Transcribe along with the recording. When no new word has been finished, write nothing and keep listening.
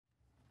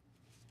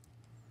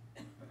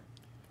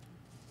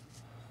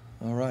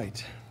All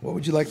right. What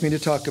would you like me to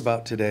talk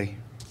about today?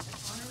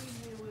 Honoring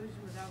the illusion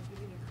without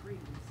giving it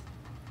credence.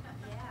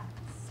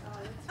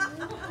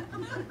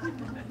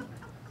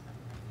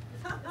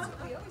 That's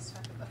what we always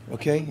talk about.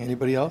 Okay.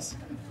 Anybody else?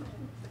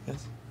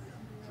 Yes.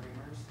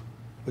 Dreamers.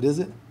 What is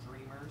it?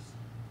 Dreamers.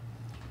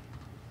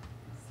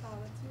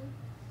 Solitude.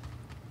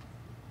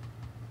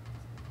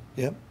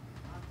 Yep.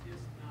 Not this,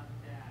 not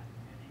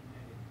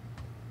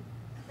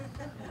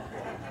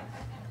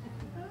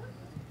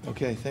that.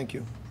 Okay. Thank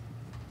you.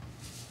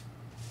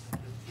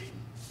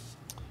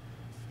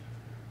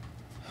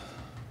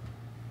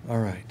 All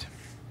right.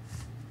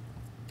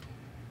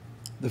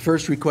 The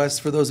first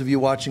request for those of you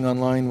watching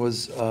online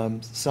was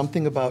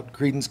something about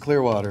Creedence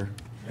Clearwater.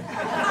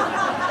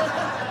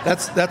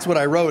 That's what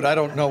I wrote. I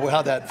don't know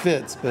how that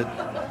fits, but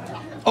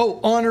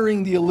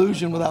honoring the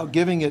illusion without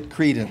giving it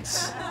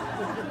credence.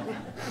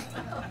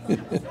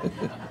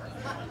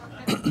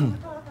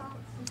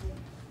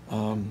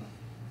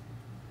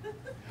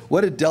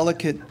 What a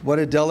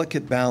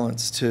delicate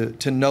balance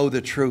to know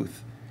the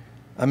truth.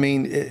 I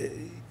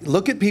mean,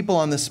 look at people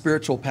on the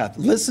spiritual path.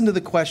 Listen to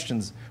the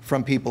questions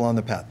from people on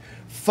the path.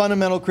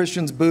 Fundamental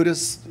Christians,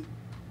 Buddhists,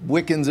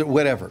 Wiccans,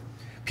 whatever.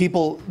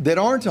 People that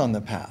aren't on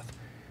the path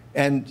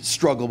and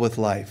struggle with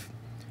life.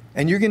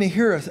 And you're going to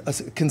hear a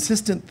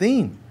consistent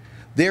theme.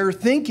 They're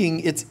thinking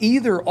it's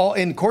either all,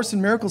 and Course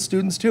in Miracles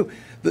students too,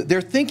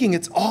 they're thinking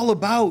it's all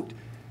about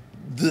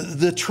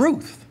the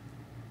truth.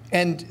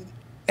 And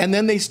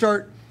then they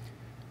start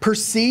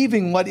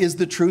perceiving what is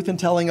the truth and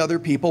telling other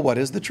people what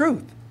is the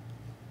truth.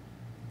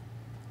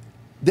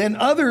 Then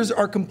others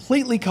are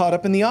completely caught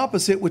up in the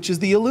opposite, which is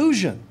the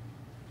illusion.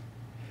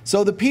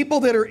 So the people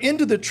that are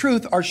into the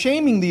truth are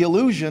shaming the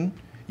illusion.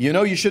 You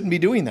know, you shouldn't be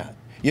doing that.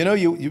 You know,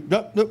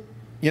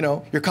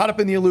 you're caught up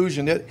in the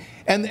illusion.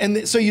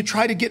 And so you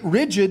try to get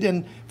rigid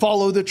and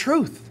follow the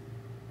truth.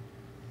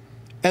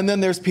 And then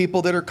there's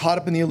people that are caught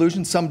up in the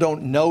illusion. Some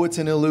don't know it's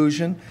an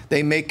illusion.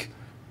 They make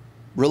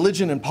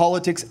religion and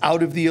politics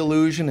out of the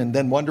illusion and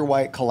then wonder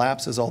why it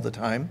collapses all the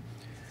time.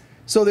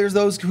 So there's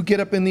those who get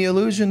up in the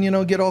illusion,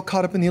 get all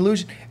caught up in the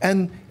illusion.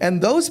 And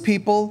those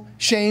people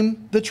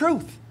shame the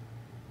truth.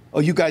 Oh,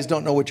 you guys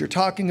don't know what you're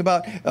talking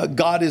about.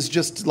 God is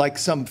just like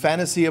some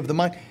fantasy of the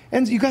mind.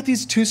 And you got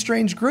these two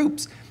strange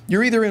groups.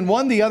 You're either in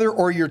one, the other,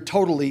 or you're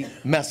totally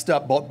messed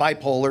up,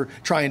 bipolar,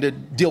 trying to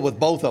deal with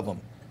both of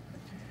them.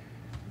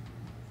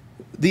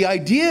 The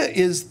idea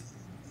is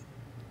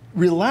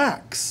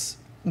relax.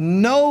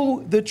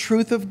 Know the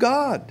truth of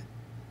God.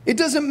 It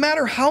doesn't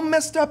matter how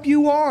messed up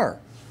you are.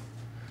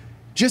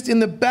 Just in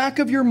the back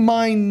of your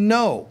mind,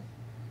 know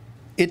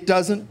it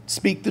doesn't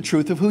speak the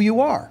truth of who you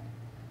are.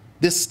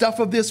 This stuff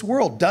of this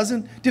world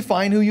doesn't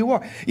define who you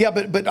are. Yeah,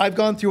 but I've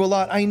gone through a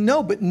lot. I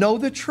know, but know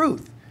the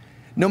truth.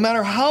 No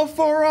matter how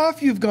far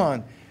off you've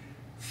gone,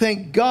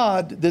 thank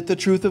God that the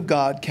truth of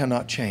God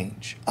cannot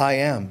change. I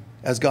am,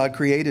 as God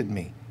created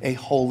me, a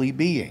holy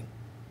being.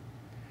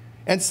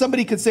 And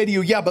somebody could say to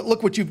you, yeah, but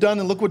look what you've done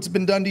and look what's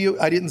been done to you.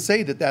 I didn't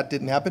say that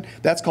didn't happen.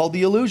 That's called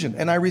the illusion,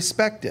 and I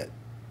respect it.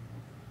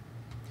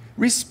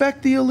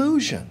 Respect the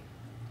illusion.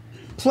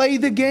 Play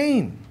the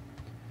game.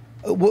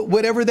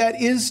 Whatever that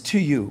is to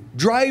you.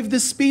 Drive the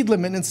speed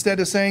limit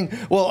instead of saying,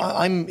 well,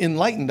 I'm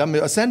enlightened. I'm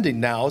ascending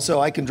now, so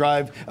I can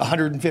drive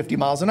 150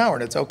 miles an hour,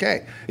 and it's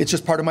okay. It's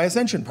just part of my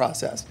ascension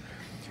process.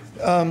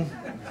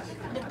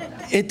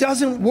 It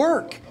doesn't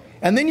work.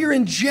 And then you're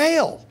in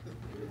jail.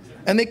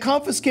 And they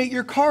confiscate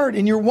your card,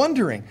 and you're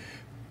wondering,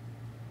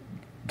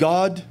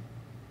 God,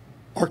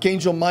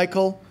 Archangel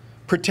Michael,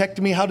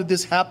 protect me. How did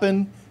this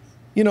happen?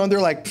 And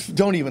they're like,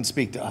 don't even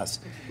speak to us.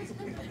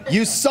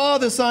 You saw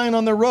the sign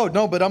on the road.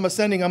 No, but I'm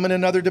ascending. I'm in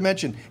another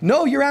dimension.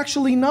 No, you're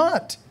actually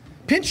not.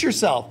 Pinch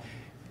yourself,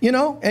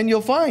 and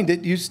you'll find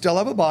that you still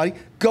have a body.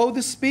 Go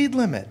the speed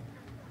limit.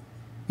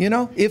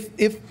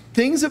 If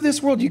things of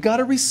this world, you got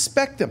to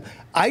respect them.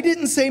 I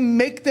didn't say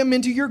make them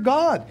into your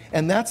God.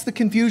 And that's the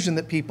confusion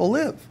that people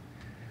live.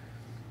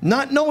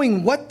 Not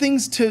knowing what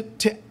things to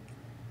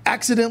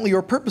accidentally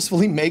or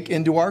purposefully make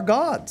into our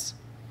gods.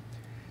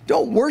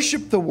 Don't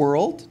worship the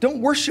world. Don't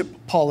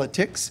worship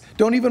politics.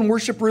 Don't even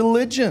worship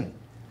religion.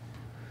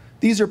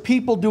 These are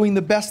people doing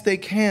the best they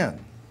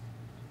can.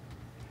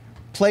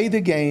 Play the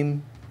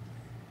game.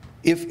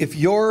 If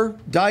you're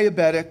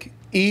diabetic,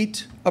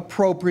 eat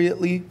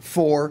appropriately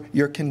for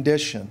your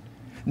condition.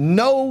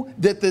 Know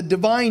that the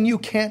divine you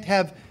can't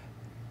have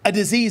a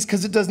disease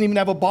because it doesn't even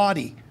have a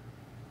body.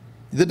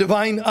 The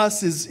divine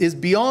us is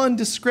beyond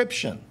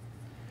description.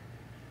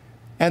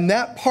 And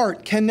that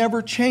part can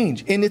never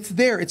change. And it's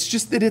there. It's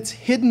just that it's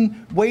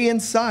hidden way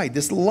inside,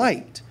 this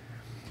light.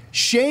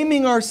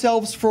 Shaming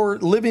ourselves for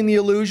living the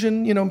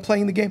illusion, and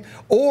playing the game,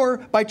 or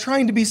by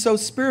trying to be so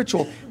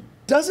spiritual,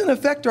 doesn't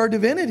affect our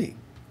divinity.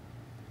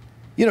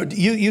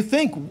 You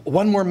think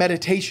one more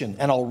meditation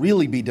and I'll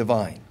really be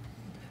divine.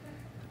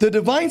 The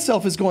divine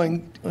self is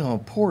going,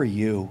 oh, poor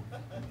you.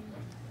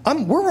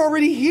 We're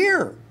already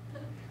here.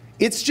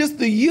 It's just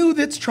the you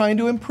that's trying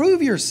to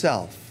improve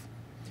yourself.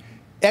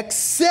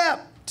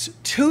 Accept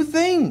two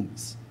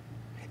things.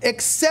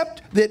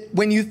 accept that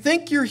when you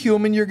think you're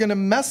human, you're going to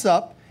mess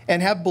up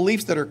and have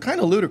beliefs that are kind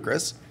of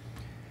ludicrous,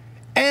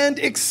 and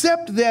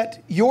accept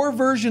that your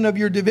version of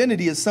your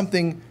divinity is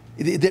something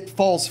that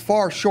falls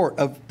far short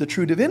of the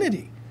true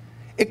divinity.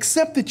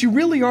 Accept that you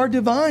really are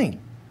divine.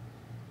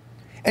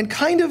 And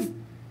kind of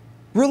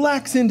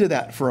relax into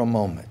that for a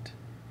moment.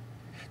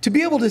 To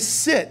be able to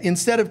sit,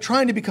 instead of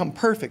trying to become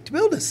perfect, to be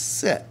able to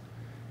sit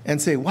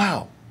and say,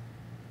 wow,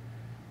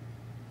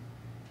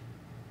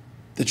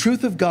 the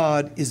truth of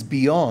God is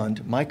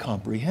beyond my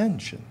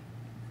comprehension.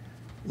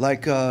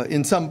 Like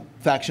in some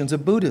factions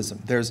of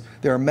Buddhism, there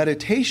are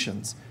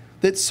meditations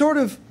that sort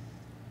of,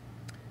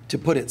 to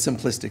put it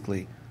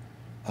simplistically,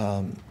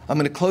 I'm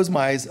going to close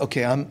my eyes.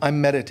 Okay,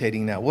 I'm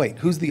meditating now. Wait,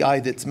 who's the I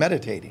that's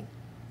meditating?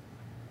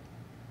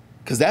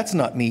 Because that's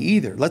not me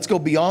either. Let's go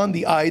beyond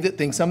the I that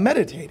thinks I'm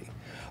meditating.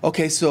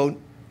 Okay, so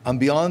I'm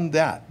beyond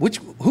that.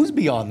 Who's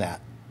beyond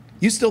that?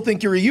 You still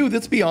think you're a you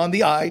that's beyond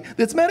the I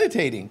that's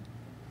meditating.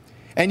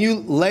 And you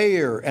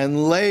layer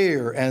and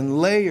layer and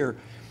layer.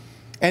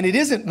 And it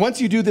isn't,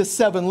 once you do this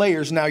 7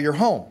 layers, now you're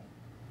home.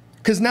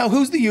 Because now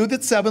who's the you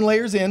that's 7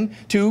 layers in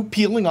to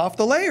peeling off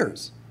the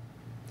layers?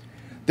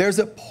 There's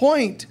a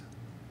point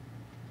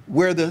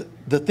where the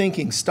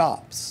thinking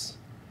stops.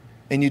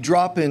 And you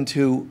drop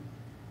into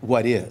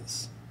what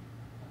is.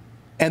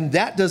 And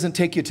that doesn't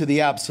take you to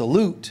the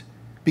absolute,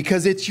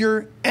 because it's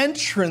your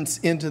entrance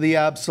into the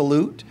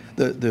absolute,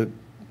 the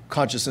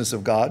consciousness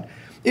of God.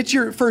 It's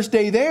your first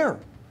day there.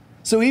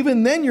 So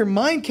even then your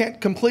mind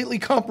can't completely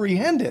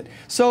comprehend it.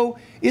 So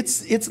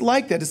it's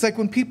like that. It's like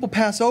when people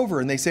pass over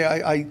and they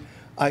say,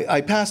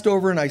 I passed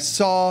over and I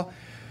saw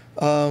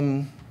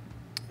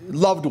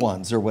loved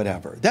ones or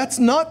whatever. That's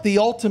not the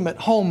ultimate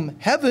home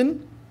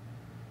heaven.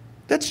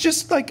 That's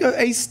just like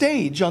a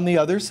stage on the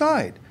other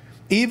side.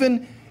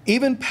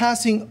 Even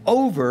passing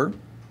over,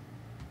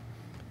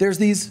 there's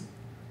these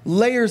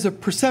layers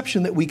of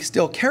perception that we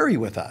still carry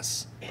with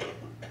us.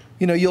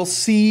 You know, you'll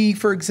see,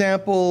 for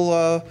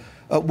example,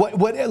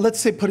 let's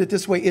say, put it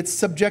this way, it's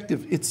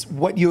subjective. It's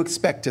what you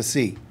expect to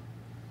see.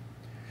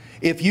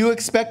 If you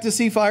expect to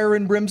see fire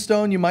and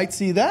brimstone, you might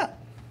see that,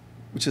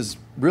 which is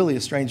really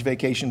a strange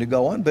vacation to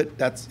go on, but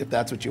if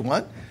that's what you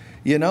want,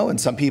 you know,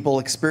 and some people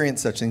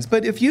experience such things.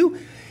 But if you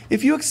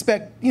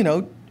expect, you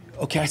know,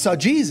 okay, I saw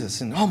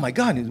Jesus, and oh my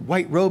God, his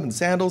white robe and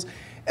sandals,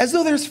 as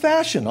though there's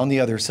fashion on the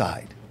other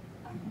side.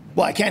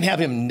 Well, I can't have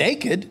him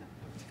naked.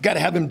 Got to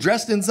have him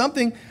dressed in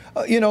something.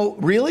 You know,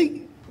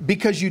 really?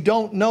 Because you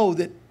don't know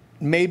that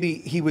maybe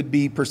he would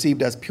be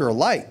perceived as pure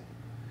light.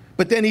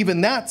 But then even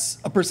that's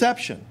a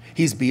perception.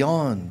 He's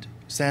beyond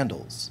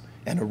sandals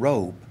and a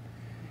robe.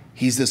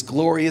 He's this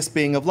glorious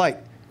being of light.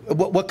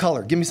 What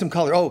color? Give me some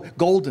color. Oh,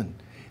 golden.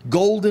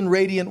 Golden,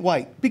 radiant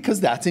white.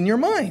 Because that's in your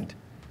mind.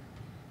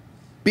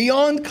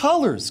 Beyond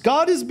colors.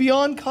 God is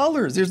beyond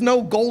colors. There's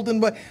no golden.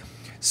 But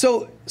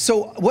so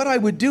what I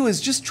would do is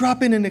just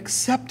drop in and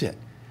accept it.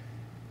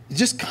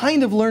 Just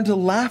kind of learn to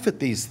laugh at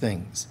these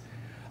things.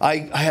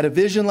 I had a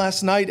vision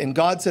last night, and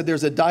God said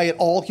there's a diet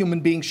all human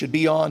beings should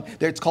be on.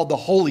 It's called the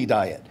holy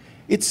diet.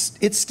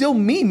 It's still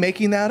me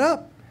making that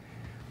up.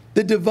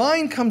 The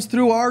divine comes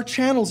through our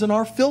channels and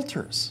our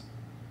filters.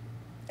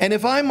 And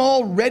if I'm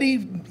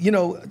already, you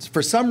know,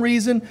 for some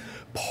reason,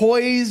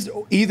 poised,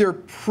 either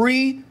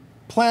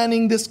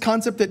pre-planning this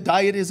concept that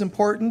diet is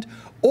important,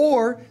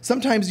 or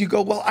sometimes you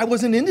go, well, I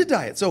wasn't into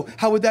diet, so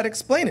how would that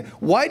explain it?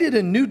 Why did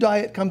a new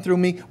diet come through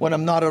me when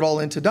I'm not at all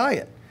into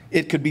diet?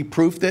 It could be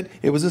proof that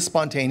it was a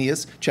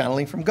spontaneous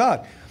channeling from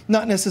God.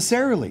 Not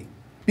necessarily.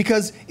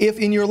 Because if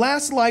in your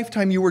last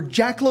lifetime you were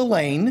Jack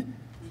LaLanne,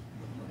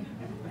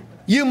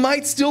 you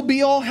might still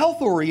be all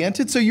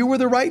health-oriented, so you were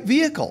the right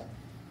vehicle.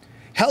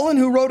 Helen,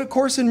 who wrote A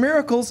Course in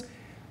Miracles,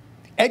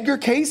 Edgar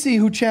Casey,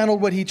 who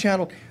channeled what he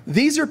channeled,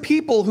 these are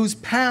people whose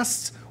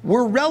pasts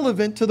were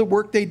relevant to the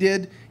work they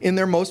did in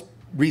their most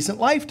recent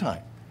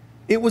lifetime.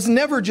 It was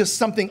never just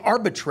something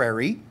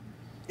arbitrary.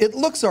 It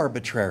looks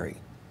arbitrary.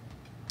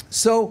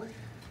 So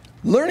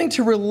learning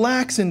to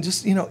relax and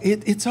just, you know,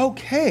 it's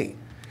okay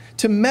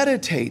to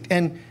meditate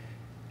and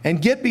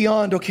get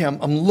beyond, okay,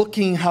 I'm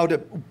looking how to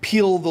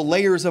peel the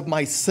layers of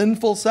my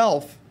sinful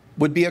self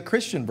would be a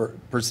Christian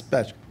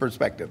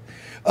perspective.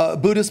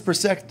 Buddhist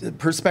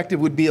perspective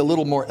would be a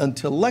little more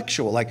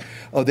intellectual, like,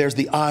 oh, there's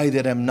the I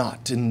that am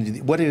not,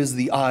 and what is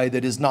the I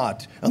that is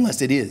not,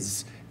 unless it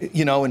is,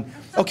 you know, and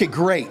okay,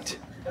 great.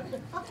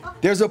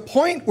 There's a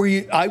point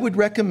where I would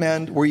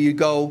recommend where you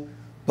go,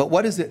 but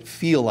what does it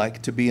feel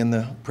like to be in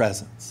the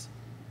presence?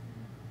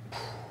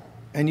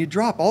 And you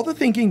drop all the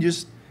thinking,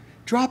 just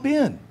drop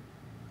in.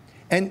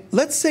 And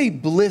let's say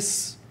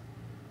bliss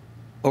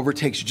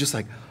overtakes you, just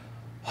like,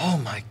 oh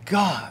my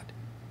God.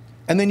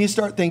 And then you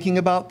start thinking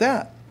about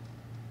that.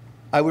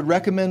 I would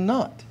recommend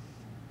not.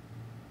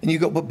 And you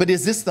go, but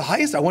is this the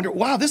highest? I wonder,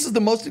 wow, this is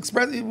the most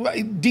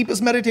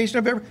deepest meditation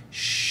I've ever.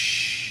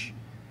 Shh.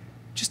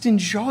 Just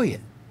enjoy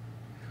it.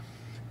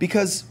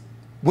 Because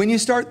when you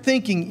start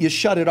thinking, you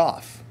shut it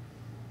off.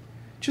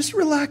 Just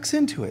relax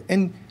into it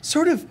and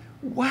sort of,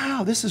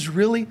 wow, this is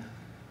really,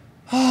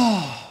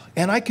 oh,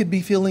 and I could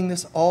be feeling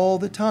this all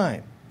the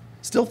time.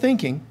 Still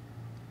thinking.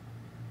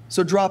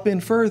 So drop in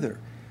further.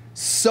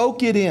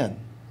 Soak it in.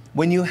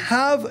 When you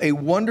have a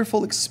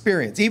wonderful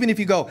experience, even if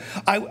you go,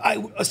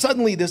 I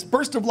suddenly this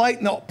burst of light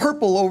and the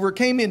purple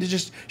overcame me and it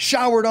just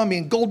showered on me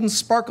and golden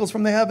sparkles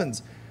from the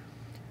heavens.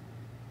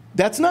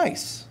 That's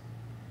nice.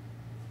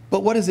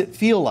 But what does it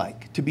feel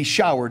like to be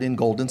showered in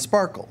golden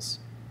sparkles?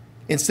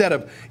 Instead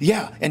of,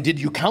 yeah, and did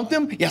you count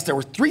them? Yes, there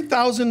were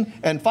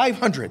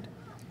 3,500.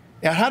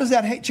 Now, how does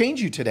that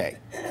change you today?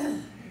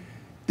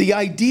 The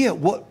idea,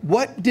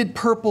 what did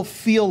purple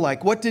feel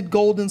like? What did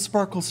golden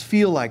sparkles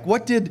feel like?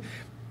 What did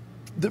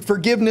the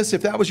forgiveness,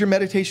 if that was your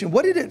meditation,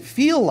 what did it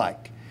feel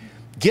like?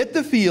 Get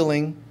the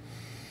feeling,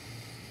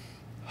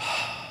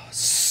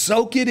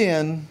 soak it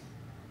in,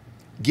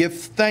 give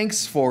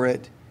thanks for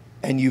it,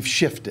 and you've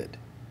shifted.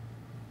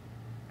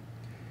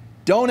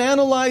 Don't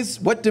analyze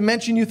what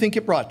dimension you think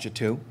it brought you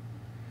to.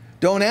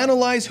 Don't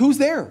analyze who's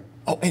there.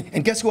 Oh,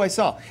 and guess who I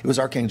saw? It was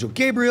Archangel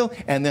Gabriel,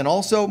 and then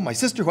also my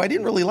sister, who I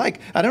didn't really like.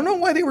 I don't know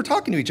why they were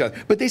talking to each other,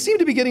 but they seemed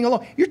to be getting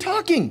along. You're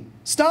talking.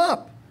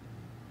 Stop.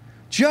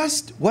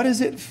 Just what does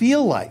it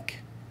feel like?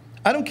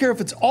 I don't care if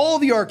it's all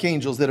the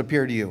archangels that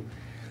appear to you.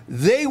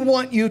 They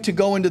want you to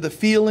go into the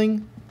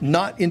feeling,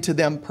 not into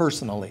them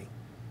personally,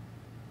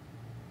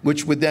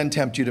 which would then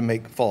tempt you to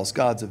make false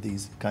gods of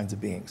these kinds of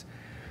beings.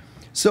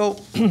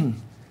 So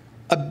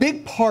a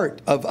big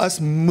part of us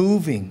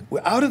moving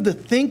out of the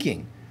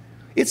thinking,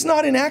 it's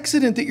not an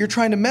accident that you're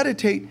trying to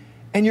meditate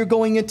and you're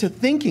going into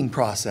thinking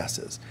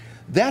processes.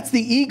 That's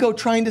the ego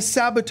trying to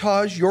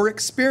sabotage your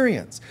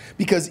experience.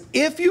 Because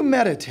if you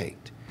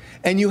meditate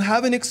and you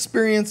have an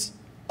experience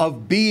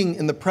of being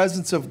in the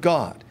presence of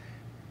God,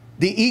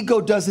 the ego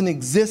doesn't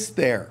exist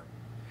there.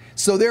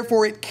 So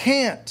therefore it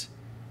can't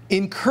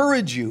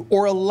encourage you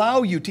or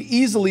allow you to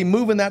easily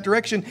move in that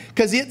direction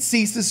because it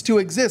ceases to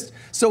exist.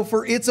 So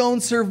for its own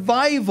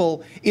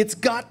survival, it's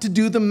got to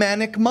do the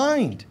manic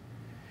mind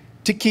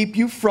to keep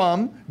you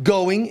from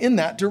going in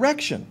that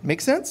direction.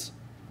 Make sense?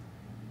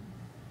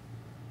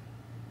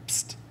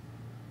 Psst.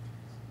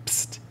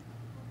 Psst.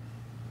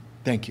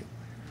 Thank you.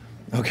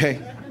 Okay.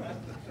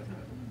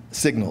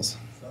 Signals.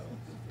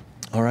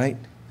 All right.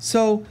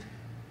 So,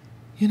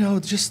 you know,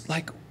 just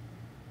like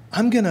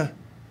I'm gonna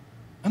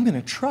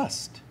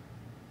trust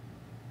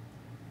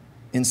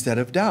instead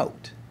of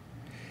doubt.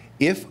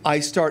 If I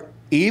start,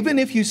 even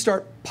if you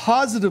start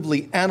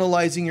positively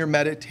analyzing your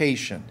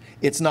meditation,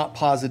 it's not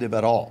positive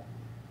at all.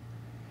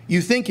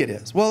 You think it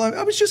is. Well,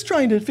 I was just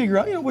trying to figure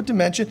out, you know, what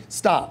dimension.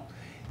 Stop.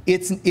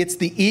 It's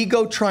the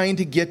ego trying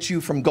to get you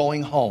from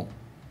going home.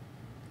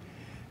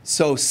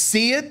 So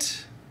see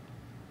it,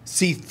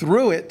 see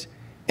through it,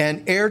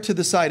 and err to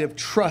the side of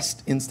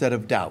trust instead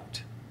of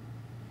doubt.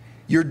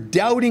 You're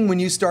doubting when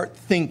you start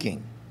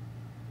thinking.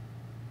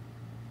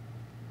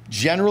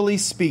 Generally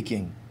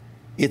speaking,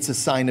 it's a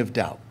sign of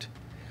doubt.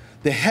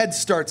 The head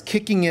starts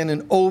kicking in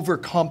and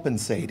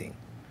overcompensating.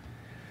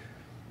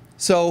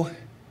 So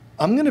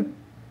I'm going to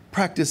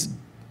practice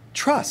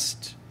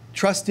trust.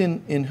 Trust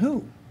in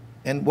who?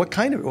 And what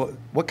kind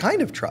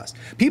of trust?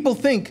 People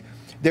think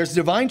there's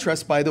divine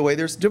trust. By the way,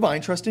 there's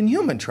divine trust and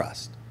human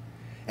trust.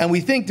 And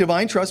we think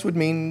divine trust would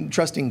mean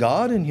trusting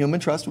God and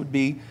human trust would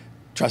be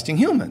trusting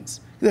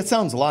humans. That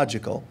sounds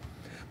logical.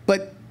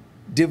 But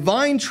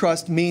divine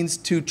trust means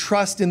to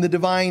trust in the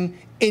divine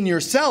in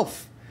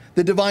yourself,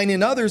 the divine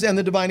in others, and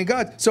the divine in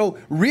God. So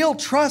real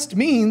trust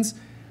means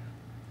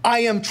I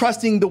am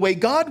trusting the way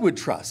God would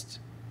trust.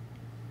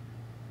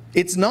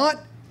 It's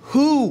not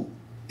who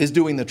is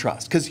doing the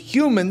trust, because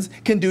humans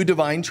can do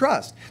divine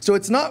trust. So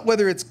it's not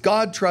whether it's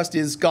God trust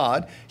is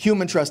God,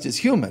 human trust is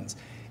humans.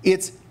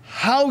 It's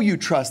how you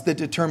trust that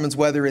determines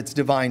whether it's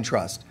divine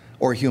trust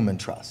or human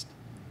trust.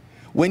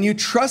 When you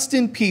trust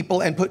in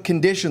people and put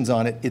conditions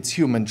on it, it's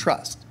human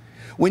trust.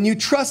 When you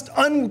trust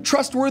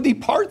untrustworthy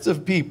parts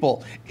of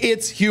people,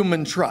 it's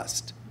human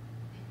trust.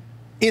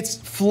 It's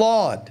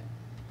flawed.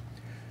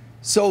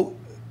 So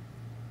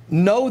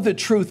know the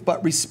truth,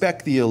 but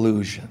respect the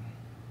illusion.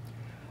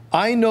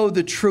 I know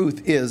the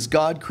truth is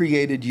God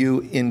created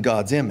you in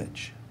God's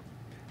image.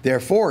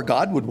 Therefore,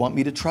 God would want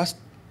me to trust,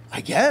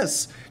 I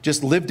guess,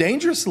 just live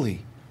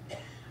dangerously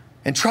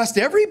and trust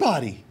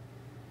everybody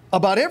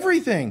about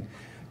everything.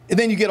 And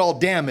then you get all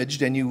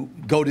damaged and you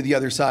go to the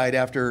other side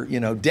after, you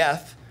know,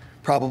 death,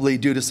 probably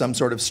due to some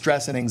sort of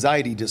stress and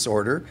anxiety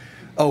disorder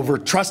over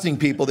trusting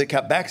people that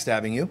kept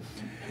backstabbing you.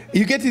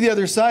 You get to the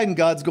other side and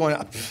God's going,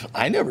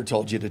 I never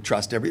told you to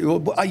trust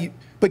everyone.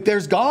 But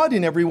there's God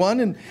in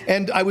everyone.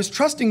 And I was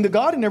trusting the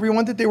God in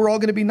everyone that they were all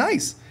going to be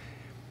nice.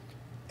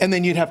 And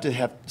then you'd have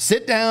to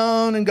sit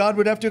down and God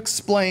would have to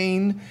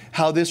explain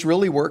how this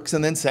really works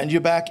and then send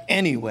you back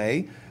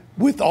anyway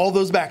with all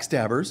those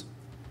backstabbers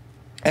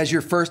as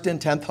your first and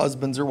 10th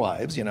husbands or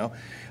wives, you know,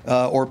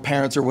 or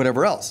parents or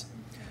whatever else.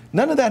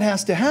 None of that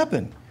has to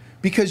happen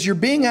because you're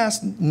being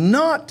asked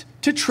not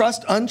to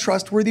trust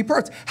untrustworthy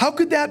parts. How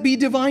could that be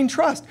divine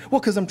trust?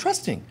 Well, because I'm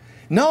trusting.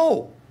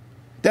 No,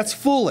 that's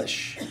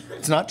foolish.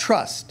 It's not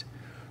trust.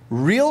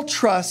 Real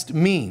trust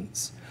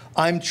means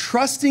I'm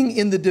trusting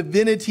in the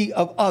divinity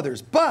of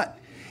others. But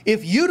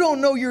If you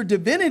don't know your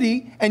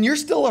divinity and you're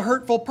still a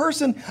hurtful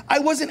person, I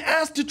wasn't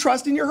asked to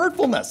trust in your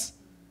hurtfulness.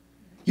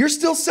 You're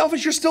still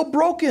selfish. You're still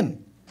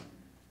broken.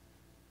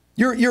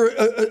 You're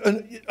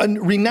a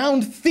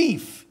renowned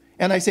thief.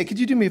 And I say, could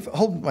you do me a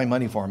hold my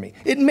money for me?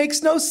 It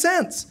makes no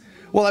sense.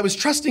 Well, I was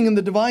trusting in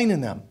the divine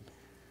in them.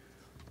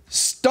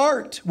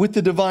 Start with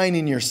the divine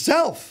in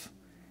yourself.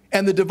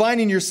 And the divine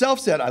in yourself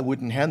said, I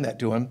wouldn't hand that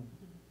to him.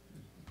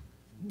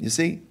 You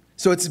see?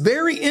 So it's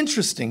very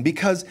interesting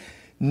because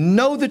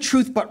know the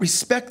truth, but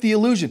respect the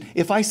illusion.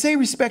 If I say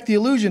respect the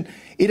illusion,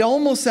 it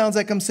almost sounds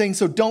like I'm saying,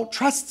 so don't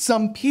trust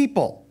some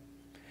people.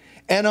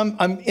 And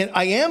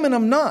I am and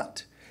I'm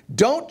not.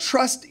 Don't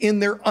trust in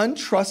their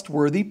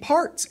untrustworthy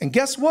parts. And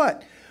guess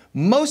what?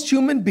 Most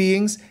human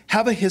beings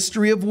have a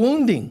history of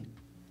wounding.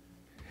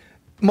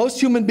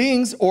 Most human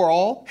beings, or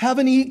all, have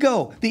an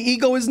ego. The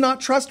ego is not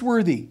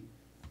trustworthy,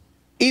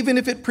 even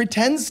if it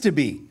pretends to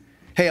be.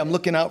 Hey, I'm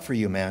looking out for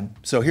you, man.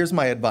 So here's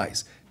my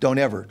advice. Don't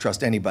ever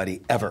trust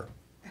anybody, ever.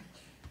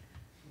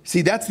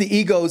 See, that's the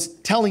ego's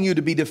telling you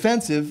to be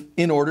defensive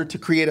in order to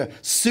create a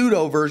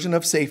pseudo version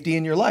of safety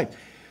in your life.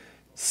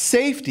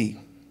 Safety,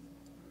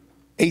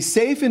 a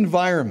safe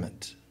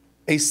environment,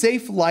 a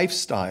safe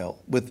lifestyle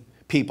with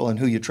people and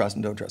who you trust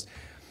and don't trust.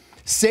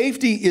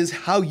 Safety is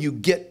how you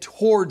get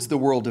towards the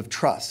world of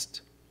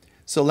trust.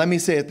 So let me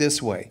say it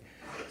this way.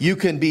 You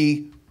can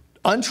be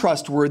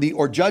untrustworthy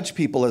or judge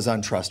people as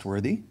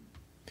untrustworthy.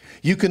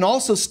 You can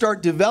also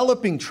start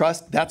developing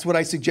trust. That's what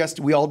I suggest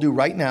we all do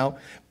right now.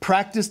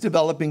 Practice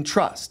developing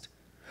trust,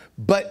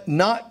 but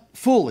not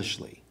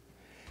foolishly.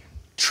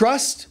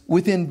 Trust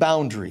within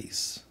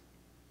boundaries.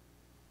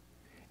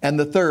 And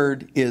the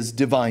third is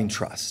divine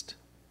trust.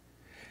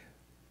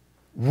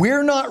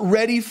 We're not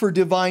ready for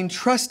divine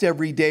trust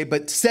every day,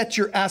 but set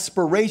your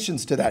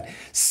aspirations to that.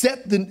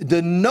 Set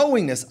the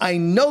knowingness. I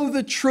know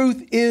the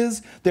truth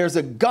is there's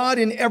a God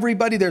in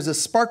everybody. There's a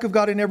spark of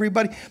God in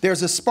everybody.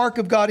 There's a spark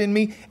of God in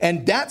me.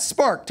 And that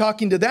spark,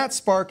 talking to that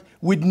spark,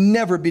 would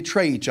never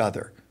betray each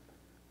other.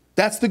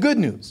 That's the good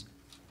news.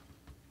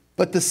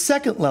 But the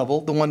second level,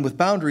 the one with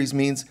boundaries,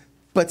 means,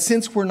 but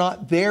since we're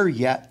not there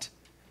yet,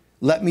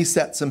 let me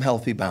set some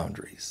healthy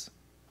boundaries.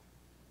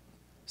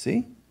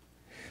 See?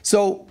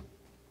 So,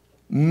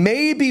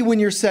 maybe when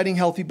you're setting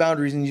healthy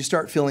boundaries and you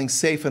start feeling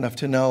safe enough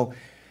to know,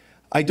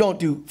 I don't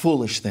do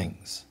foolish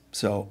things.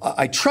 So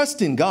I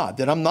trust in God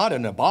that I'm not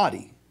in a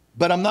body,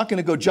 but I'm not going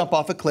to go jump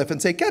off a cliff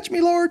and say, catch me,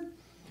 Lord.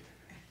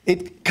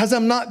 Because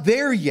I'm not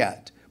there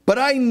yet. But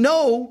I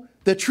know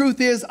the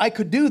truth is I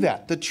could do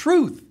that. The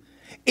truth,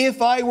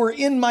 if I were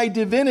in my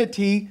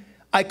divinity,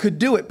 I could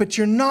do it. But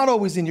you're not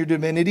always in your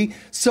divinity,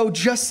 so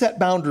just set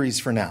boundaries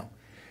for now.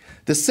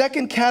 The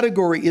second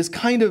category is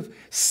kind of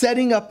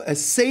setting up a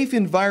safe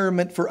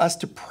environment for us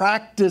to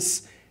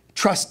practice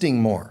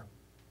trusting more.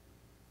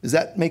 Is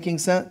that making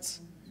sense?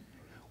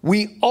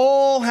 We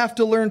all have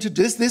to learn to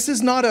do this. This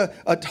is not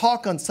a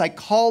talk on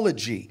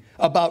psychology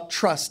about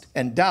trust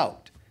and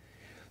doubt.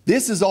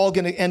 This is all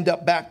going to end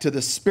up back to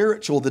the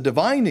spiritual, the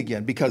divine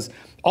again, because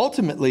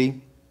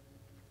ultimately,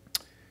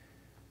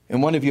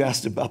 and one of you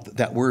asked about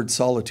that word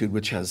solitude,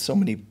 which has so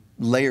many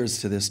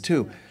layers to this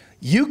too.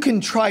 You can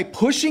try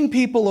pushing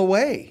people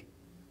away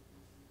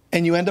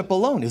and you end up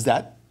alone. Is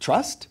that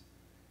trust?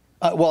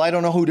 Well, I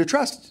don't know who to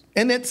trust.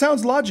 And it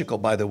sounds logical,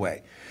 by the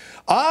way.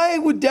 I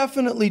would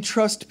definitely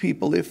trust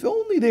people if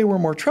only they were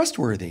more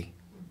trustworthy.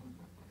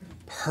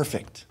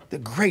 Perfect. The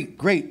great,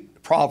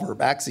 great proverb,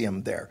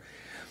 axiom there.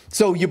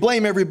 So you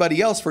blame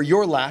everybody else for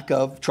your lack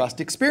of trust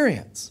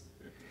experience.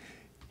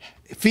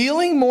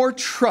 Feeling more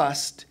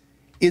trust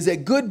is a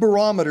good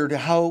barometer to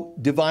how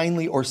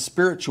divinely or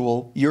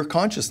spiritual your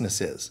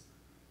consciousness is.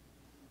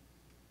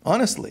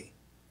 Honestly.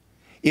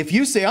 If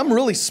you say, I'm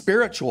really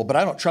spiritual, but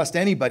I don't trust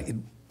anybody,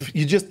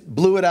 you just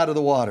blew it out of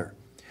the water.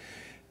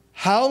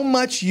 How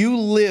much you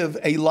live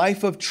a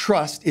life of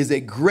trust is a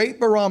great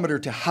barometer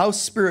to how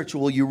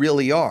spiritual you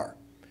really are.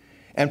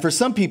 And for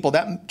some people,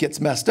 that gets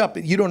messed up.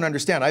 You don't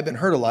understand. I've been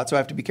hurt a lot, so I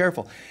have to be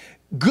careful.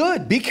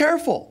 Good, be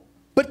careful,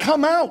 but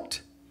come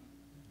out.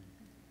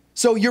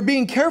 So you're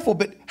being careful,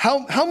 but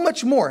how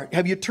much more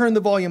have you turned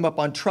the volume up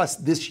on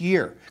trust this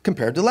year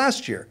compared to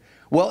last year?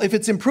 Well, if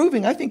it's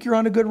improving, I think you're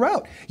on a good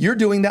route. You're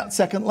doing that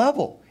second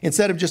level.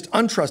 Instead of just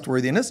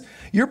untrustworthiness,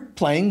 you're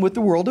playing with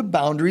the world of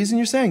boundaries and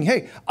you're saying,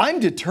 hey, I'm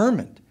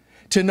determined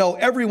to know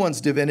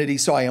everyone's divinity,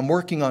 so I am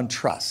working on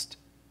trust.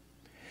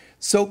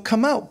 So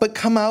come out, but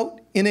come out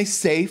in a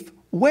safe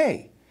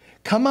way.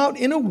 Come out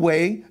in a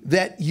way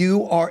that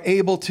you are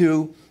able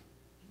to,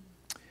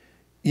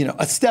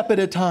 a step at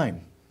a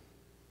time.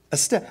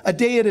 A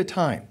day at a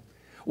time.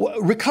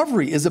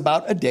 Recovery is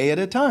about a day at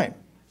a time,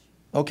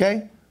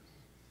 okay?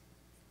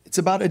 It's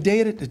about a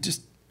day at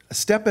just a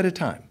step at a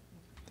time,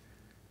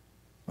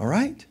 all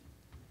right?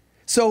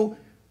 So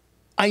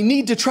I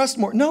need to trust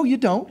more. No, you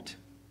don't.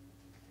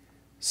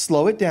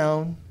 Slow it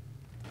down,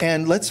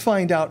 and let's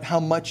find out how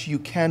much you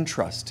can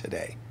trust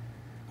today.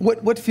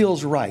 What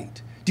feels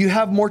right? Do you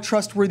have more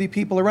trustworthy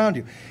people around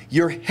you?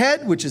 Your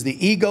head, which is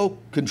the ego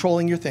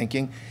controlling your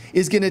thinking,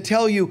 is going to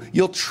tell you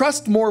you'll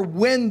trust more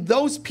when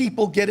those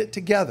people get it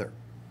together.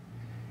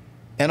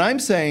 And I'm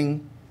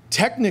saying,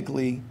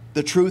 technically,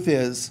 the truth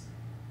is,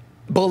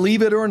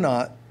 believe it or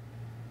not,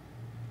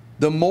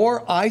 the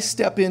more I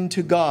step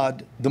into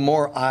God, the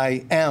more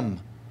I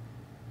am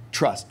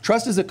trust.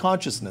 Trust is a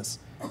consciousness.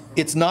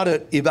 It's not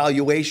an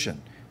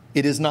evaluation.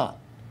 It is not.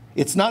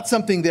 It's not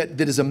something that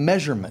is a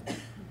measurement.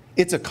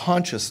 It's a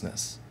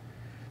consciousness.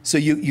 So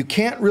you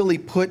can't really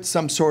put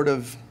some sort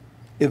of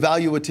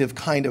evaluative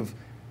kind of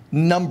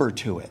number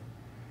to it.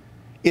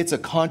 It's a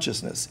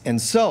consciousness.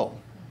 And so,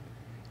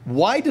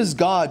 why does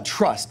God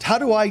trust? How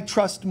do I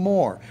trust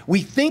more?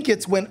 We think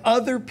it's when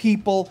other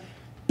people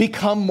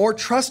become more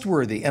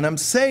trustworthy. And I'm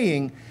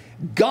saying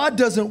God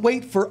doesn't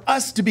wait for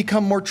us to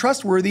become more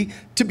trustworthy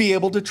to be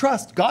able to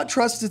trust. God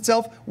trusts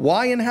itself.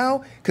 Why and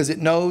how? Because it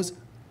knows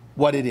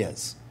what it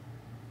is.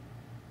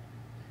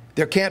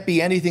 There can't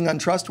be anything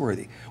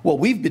untrustworthy. Well,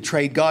 we've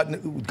betrayed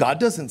God. God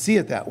doesn't see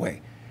it that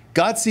way.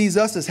 God sees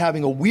us as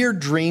having a weird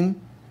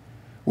dream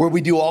where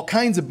we do all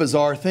kinds of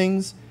bizarre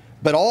things.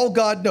 But all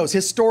God knows,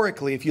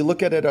 historically, if you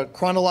look at it, a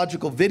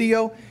chronological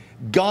video,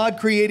 God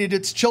created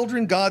its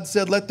children. God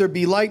said, let there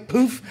be light.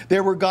 Poof,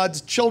 there were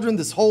God's children,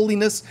 this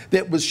holiness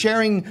that was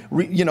sharing,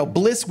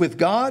 bliss with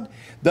God.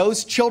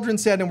 Those children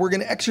said, and we're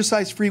going to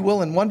exercise free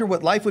will and wonder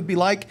what life would be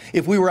like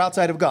if we were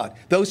outside of God.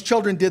 Those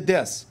children did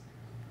this.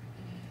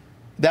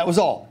 That was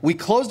all. We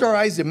closed our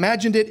eyes,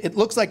 imagined it. It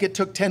looks like it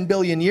took 10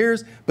 billion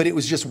years, but it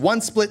was just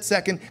one split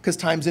second because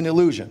time's an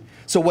illusion.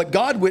 So what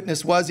God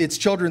witnessed was its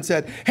children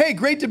said, hey,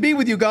 great to be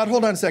with you, God.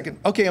 Hold on a second.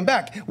 Okay, I'm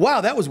back.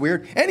 Wow, that was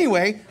weird.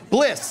 Anyway,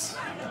 bliss.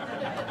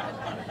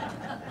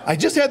 I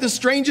just had the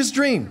strangest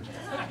dream.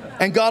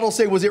 And God will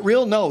say, was it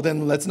real? No,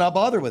 then let's not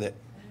bother with it.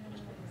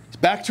 It's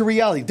back to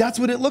reality. That's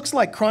what it looks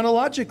like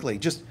chronologically.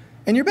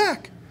 And you're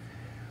back.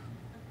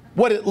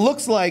 What it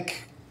looks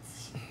like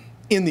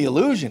in the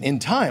illusion, in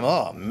time,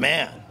 oh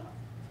man.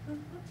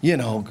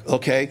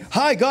 Okay.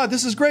 Hi, God,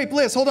 this is great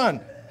bliss. Hold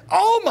on.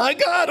 Oh my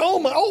God,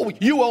 oh,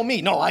 you owe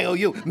me. No, I owe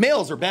you.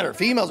 Males are better,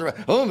 females are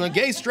better. Oh,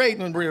 gay, straight,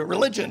 and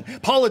religion,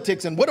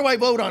 politics, and what do I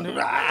vote on?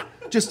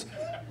 Just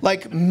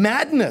like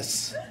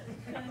madness.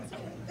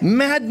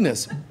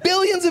 Madness.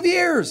 Billions of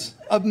years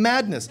of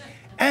madness.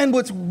 And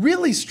what's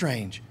really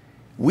strange,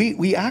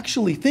 we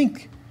actually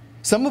think,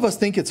 some of us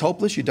think it's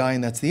hopeless, you die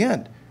and that's the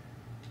end.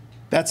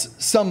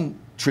 That's some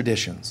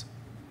traditions.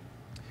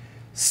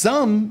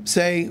 Some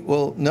say,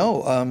 well,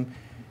 no,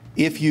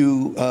 if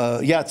you,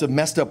 it's a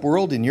messed up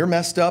world and you're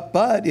messed up,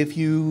 but if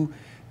you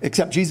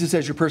accept Jesus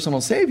as your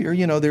personal savior,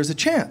 there's a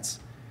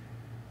chance.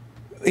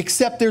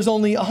 Except there's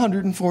only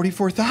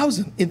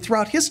 144,000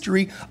 throughout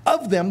history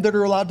of them that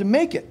are allowed to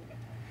make it.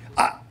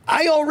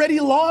 I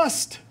already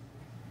lost.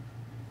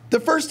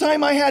 The first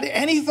time I had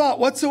any thought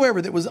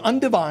whatsoever that was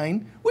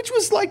undivine, which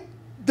was like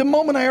the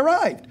moment I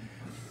arrived.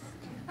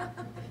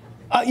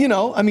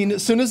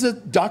 As soon as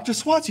Dr.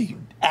 Swatsy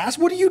asked,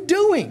 what are you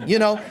doing?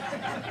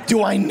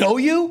 Do I know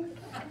you?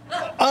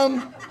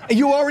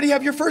 You already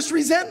have your first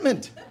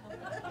resentment,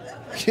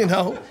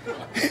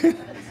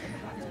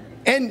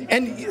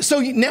 And so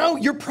now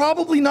you're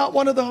probably not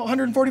one of the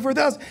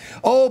 144,000.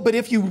 Oh, but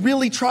if you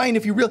really try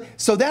and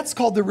so that's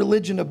called the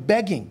religion of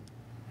begging.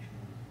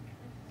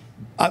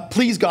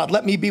 Please, God,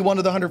 let me be one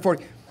of the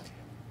 140.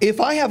 If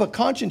I have a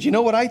conscience, you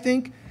know what I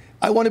think?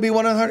 I want to be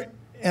one of the 100.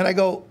 And I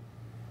go,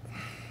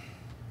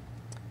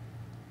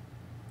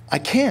 I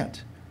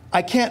can't.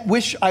 I can't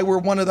wish I were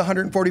one of the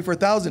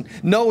 144,000,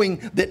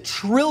 knowing that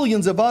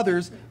trillions of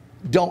others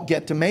don't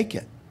get to make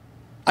it.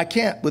 I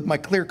can't, with my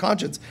clear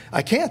conscience.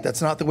 I can't.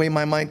 That's not the way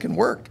my mind can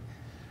work.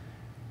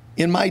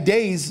 In my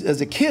days as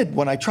a kid,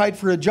 when I tried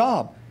for a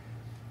job,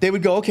 they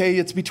would go, okay,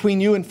 it's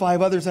between you and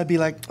 5 others. I'd be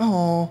like,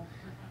 oh,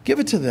 give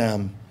it to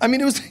them.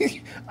 It was,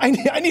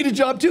 I need a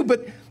job too,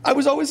 but I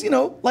was always,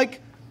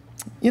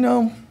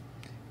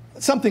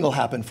 something will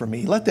happen for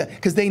me. Let that,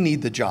 because they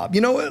need the job.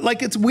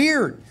 It's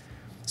weird.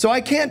 So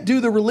I can't do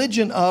the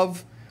religion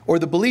of, or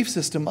the belief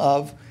system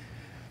of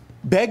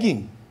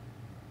begging.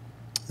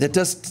 That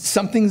does,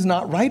 something's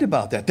not right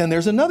about that. Then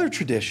there's another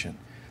tradition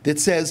that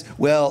says,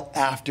 well,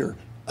 after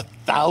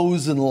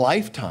 1,000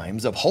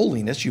 lifetimes of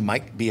holiness, you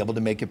might be able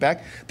to make it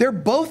back. They're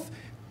both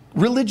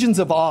religions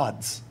of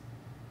odds.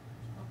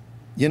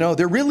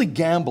 They're really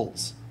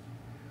gambles.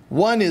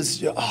 One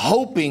is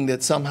hoping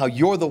that somehow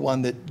you're the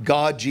one that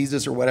God,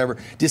 Jesus, or whatever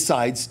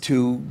decides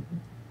to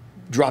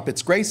drop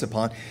its grace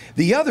upon.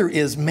 The other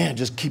is, man,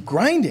 just keep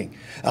grinding.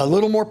 A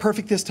little more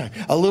perfect this time,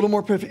 a little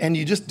more perfect. And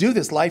you just do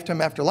this lifetime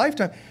after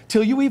lifetime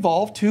till you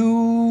evolve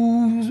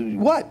to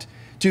what?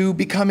 To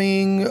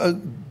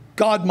becoming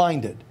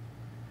God-minded.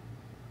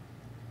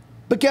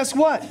 But guess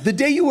what? The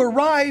day you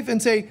arrive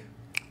and say,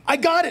 I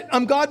got it,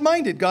 I'm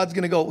God-minded, God's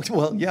going to go,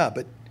 well, yeah,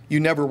 but you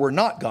never were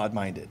not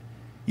God-minded.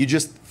 You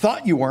just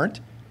thought you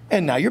weren't,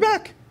 and now you're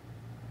back.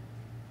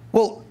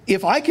 Well,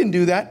 if I can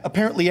do that,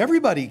 apparently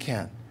everybody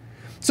can.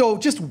 So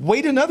just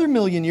wait another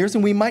 1,000,000 years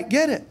and we might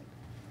get it.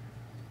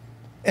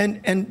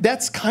 And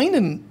that's kind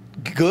of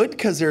good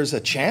because there's a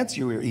chance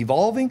you're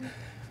evolving.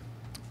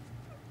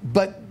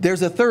 But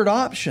there's a third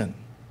option,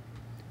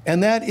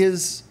 and that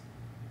is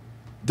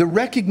the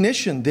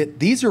recognition that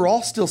these are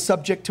all still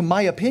subject to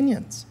my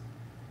opinions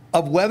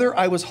of whether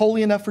I was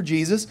holy enough for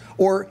Jesus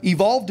or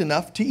evolved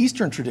enough to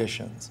Eastern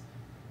traditions.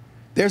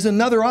 There's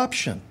another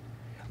option,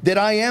 that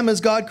I am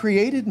as God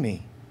created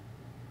me.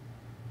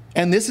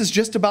 And this is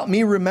just about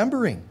me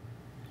remembering.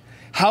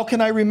 How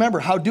can I remember?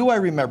 How do I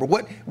remember?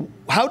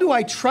 How do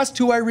I trust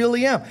who I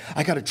really am?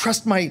 I got to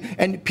trust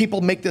and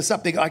people make this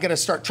up. I got to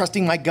start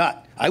trusting my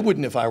gut. I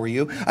wouldn't if I were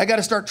you. I got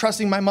to start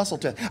trusting my muscle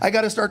test. I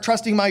got to start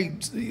trusting my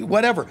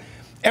whatever.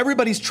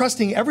 Everybody's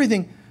trusting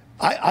everything.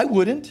 I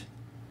wouldn't.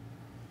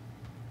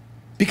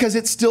 Because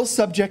it's still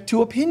subject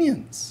to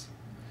opinions.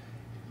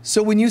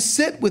 So when you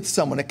sit with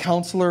someone, a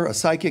counselor, a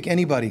psychic,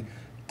 anybody,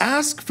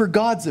 ask for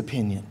God's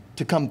opinion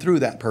to come through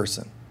that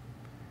person.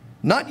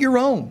 Not your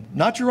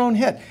own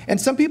head.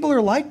 And some people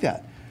are like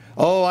that.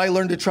 Oh, I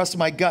learned to trust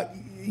my gut.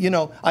 You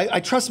know, I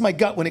trust my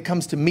gut when it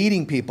comes to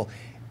meeting people.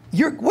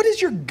 What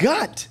is your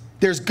gut?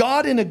 There's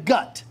God in a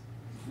gut.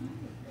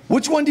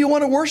 Which one do you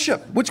want to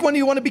worship? Which one do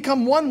you want to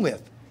become one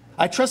with?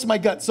 I trust my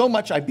gut so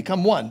much I've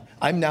become one.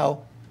 I'm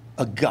now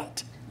a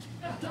gut.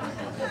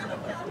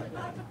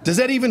 Does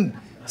that even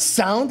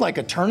sound like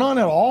a turn on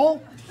at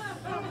all?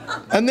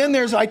 And then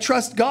there's I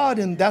trust God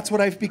and that's what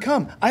I've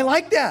become. I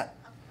like that.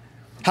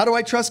 How do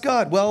I trust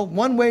God? Well,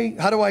 one way,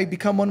 how do I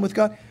become one with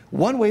God?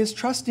 One way is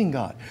trusting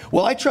God.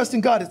 Well, I trust in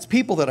God. It's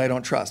people that I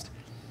don't trust.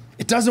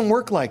 It doesn't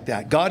work like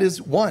that. God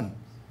is one.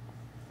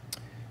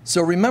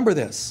 So remember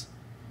this.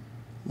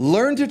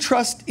 Learn to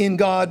trust in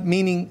God,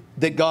 meaning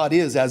that God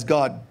is as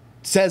God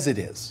says it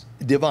is.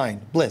 Divine,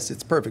 bliss,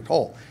 it's perfect,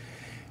 whole.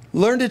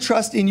 Learn to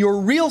trust in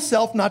your real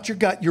self, not your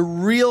gut, your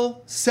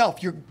real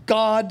self, your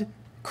God,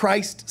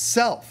 Christ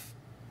self.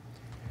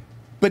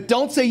 But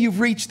don't say you've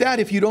reached that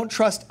if you don't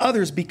trust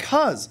others,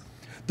 because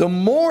the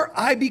more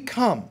I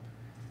become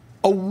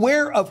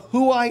aware of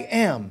who I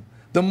am,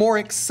 the more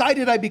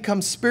excited I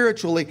become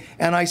spiritually,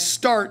 and I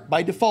start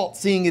by default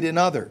seeing it in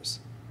others.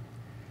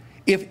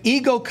 If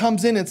ego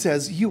comes in and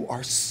says, you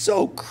are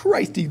so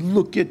Christy,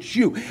 look at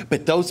you.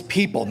 But those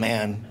people,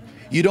 man,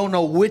 you don't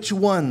know which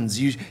ones.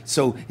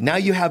 So now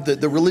you have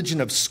the religion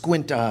of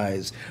squint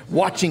eyes,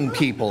 watching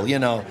people, you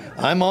know,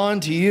 I'm on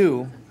to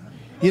you.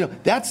 You know,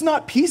 that's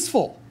not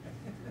peaceful.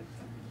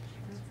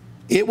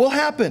 It will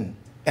happen.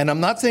 And I'm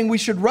not saying we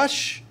should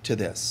rush to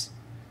this.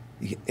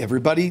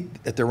 Everybody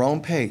at their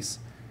own pace.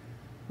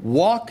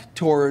 Walk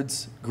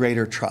towards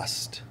greater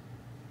trust.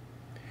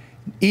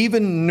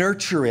 Even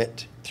nurture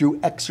it through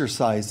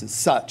exercises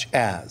such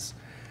as,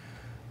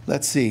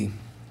 let's see,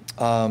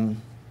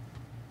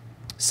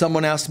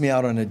 someone asked me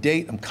out on a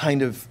date. I'm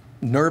kind of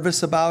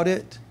nervous about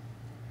it.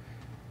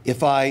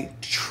 If I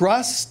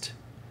trust,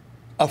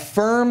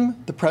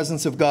 affirm the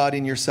presence of God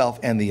in yourself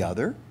and the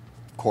other,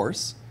 of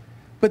course.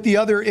 But the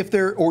other, if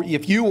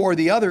you or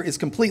the other is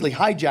completely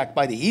hijacked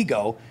by the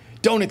ego,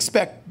 don't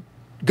expect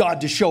God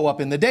to show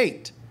up in the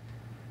date.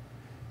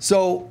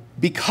 So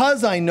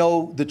because I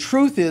know the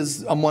truth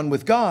is I'm one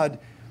with God,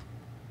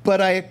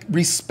 but I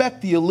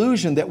respect the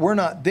illusion that we're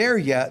not there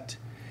yet,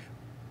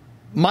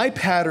 my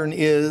pattern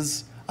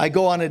is I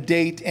go on a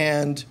date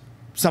and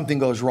something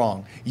goes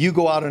wrong. You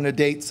go out on a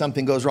date,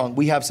 something goes wrong.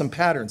 We have some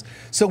patterns.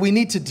 So we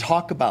need to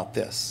talk about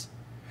this.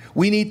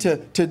 We need to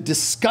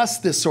discuss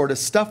this sort of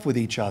stuff with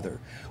each other.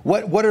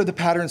 What are the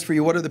patterns for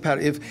you? What are the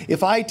patterns?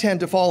 If I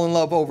tend to fall in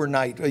love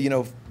overnight, you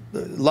know,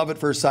 love at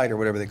first sight or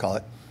whatever they call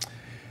it,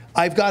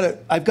 I've got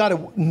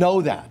to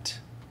know that.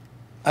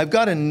 I've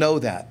got to know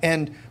that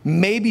and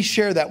maybe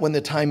share that when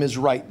the time is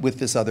right with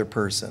this other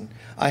person.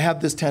 I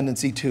have this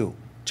tendency too.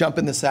 Jump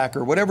in the sack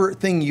or whatever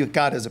thing you've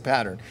got as a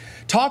pattern.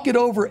 Talk it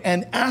over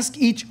and ask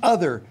each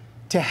other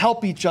to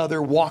help each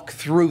other walk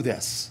through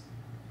this.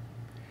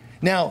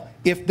 Now,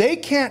 if they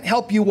can't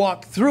help you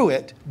walk through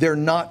it, they're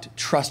not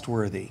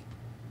trustworthy.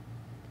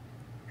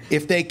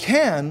 If they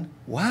can,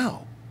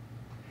 wow,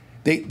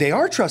 they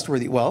are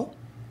trustworthy. Well,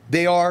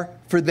 they are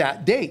for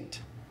that date.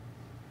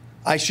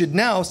 I should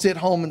now sit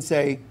home and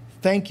say,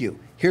 thank you.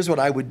 Here's what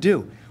I would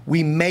do.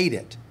 We made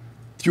it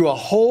through a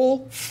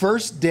whole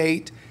first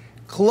date,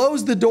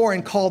 close the door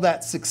and call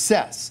that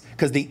success.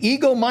 Because the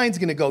ego mind's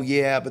going to go,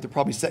 yeah, but they're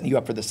probably setting you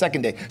up for the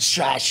second day.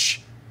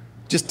 Shush.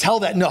 Just tell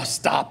that, no,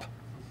 stop.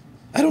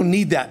 I don't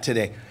need that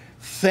today.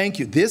 Thank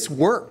you. This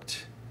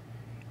worked.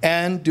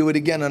 And do it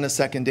again on a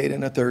second date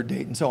and a third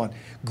date and so on.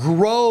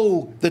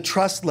 Grow the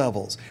trust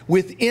levels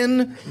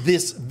within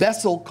this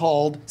vessel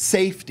called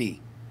safety.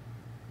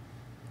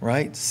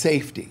 Right?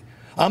 Safety.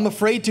 I'm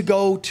afraid to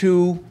go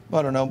to,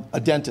 I don't know, a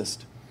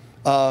dentist.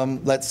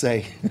 Let's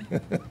say.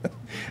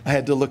 I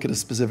had to look at a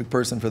specific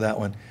person for that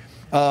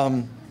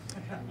one.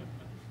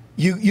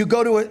 You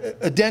go to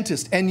a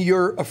dentist and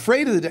you're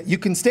afraid of the dentist. You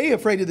can stay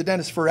afraid of the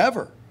dentist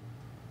forever.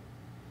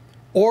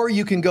 Or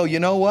you can go, you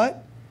know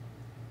what?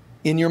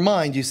 In your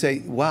mind, you say,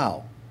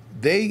 wow,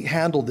 they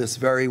handled this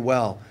very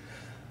well.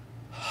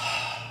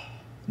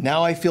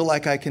 Now I feel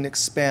like I can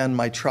expand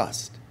my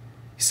trust.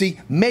 See,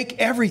 make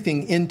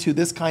everything into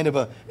this kind of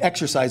a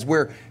exercise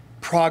where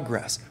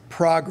progress.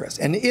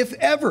 And if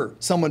ever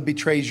someone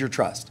betrays your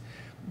trust,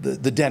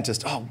 the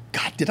dentist, oh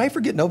God, did I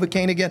forget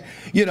Novocaine again?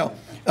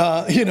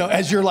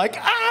 As you're like,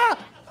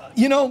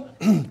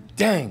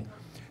 dang.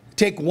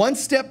 Take one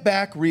step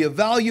back,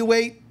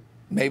 reevaluate.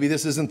 Maybe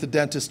this isn't the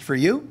dentist for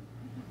you.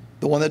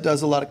 The one that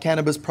does a lot of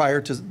cannabis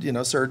prior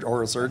to,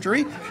 oral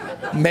surgery.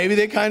 Maybe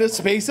they kind of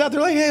space out.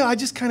 They're like, hey, I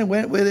just kind of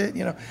went with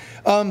it,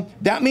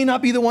 That may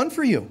not be the one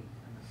for you.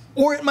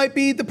 Or it might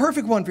be the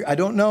perfect one for you. I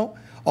don't know.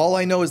 All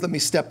I know is let me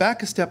step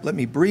back a step, let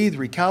me breathe,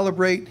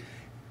 recalibrate.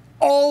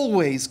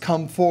 Always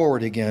come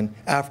forward again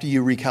after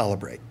you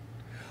recalibrate.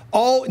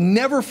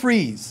 Never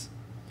freeze.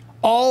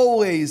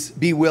 Always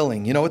be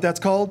willing. You know what that's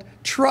called?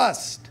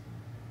 Trust.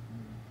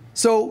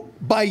 So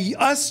by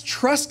us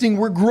trusting,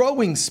 we're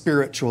growing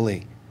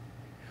spiritually.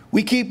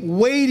 We keep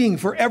waiting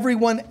for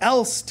everyone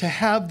else to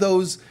have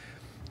those,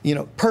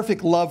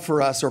 perfect love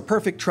for us or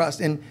perfect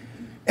trust. And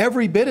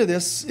every bit of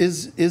this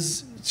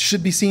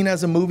should be seen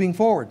as a moving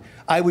forward.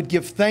 I would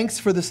give thanks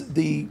for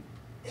the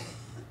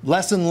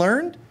lesson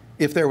learned,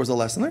 if there was a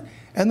lesson learned,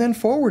 and then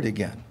forward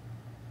again.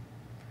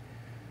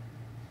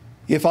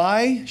 If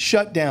I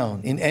shut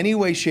down in any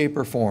way, shape,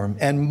 or form,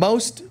 and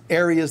most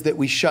areas that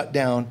we shut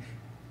down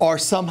are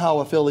somehow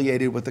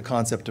affiliated with the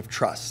concept of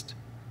trust.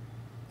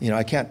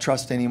 I can't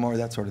trust anymore,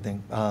 that sort of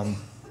thing.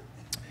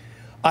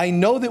 I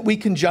know that we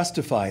can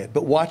justify it,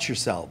 but watch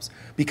yourselves.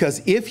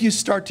 Because if you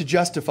start to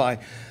justify,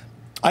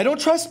 I don't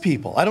trust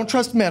people, I don't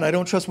trust men, I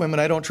don't trust women,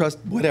 I don't trust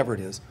whatever it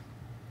is.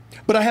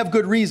 But I have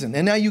good reason.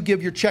 And now you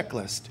give your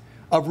checklist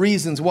of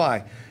reasons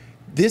why.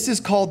 This is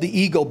called the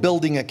ego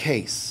building a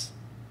case.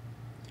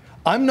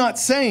 I'm not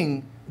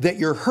saying that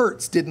your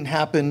hurts didn't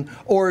happen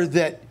or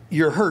that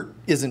your hurt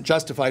isn't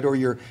justified or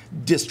your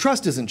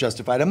distrust isn't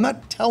justified. I'm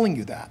not telling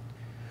you that.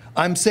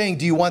 I'm saying,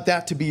 do you want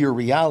that to be your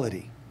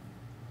reality?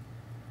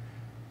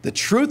 The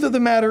truth of the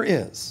matter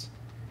is,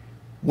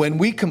 when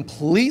we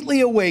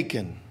completely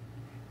awaken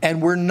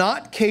and we're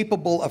not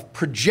capable of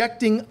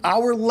projecting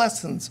our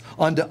lessons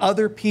onto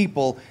other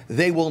people,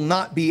 they will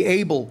not be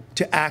able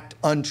to act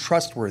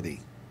untrustworthy,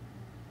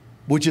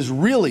 which is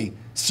really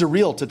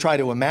surreal to try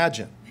to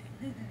imagine.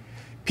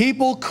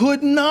 People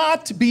could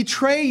not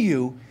betray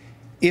you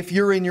if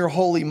you're in your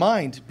holy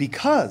mind,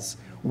 because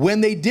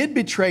when they did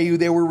betray you,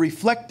 they were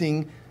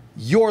reflecting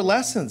your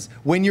lessons.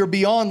 When you're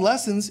beyond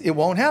lessons, it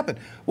won't happen.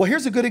 Well,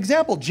 here's a good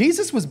example.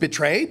 Jesus was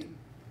betrayed.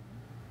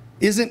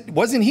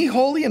 Wasn't he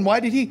holy? And why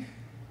did he?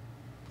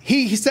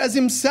 He says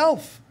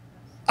himself,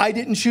 I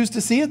didn't choose to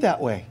see it that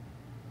way.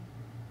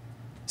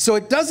 So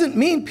it doesn't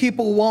mean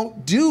people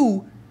won't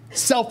do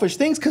selfish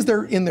things because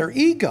they're in their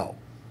ego.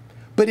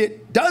 But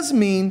it does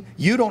mean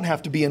you don't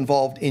have to be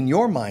involved in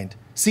your mind,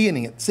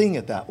 seeing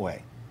it that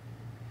way.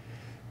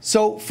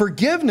 So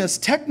forgiveness,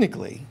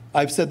 technically,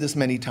 I've said this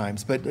many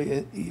times, but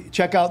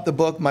check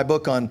out my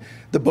book on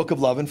the book of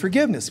love and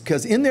forgiveness,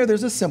 because in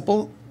there's a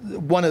simple,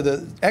 one of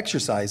the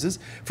exercises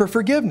for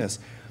forgiveness.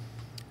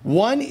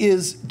 One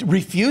is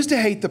refuse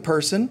to hate the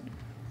person,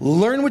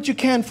 learn what you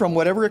can from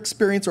whatever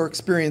experience or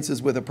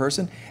experiences with a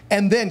person,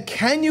 and then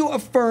can you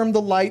affirm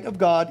the light of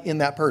God in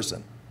that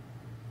person,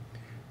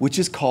 which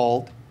is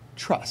called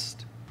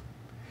trust.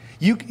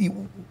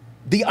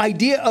 The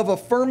idea of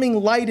affirming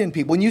light in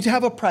people, when you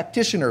have a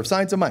practitioner of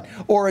science of mind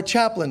or a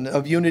chaplain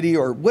of unity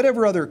or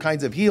whatever other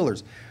kinds of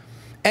healers,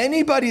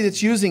 anybody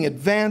that's using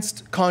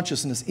advanced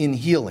consciousness in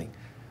healing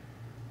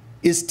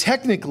is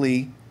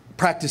technically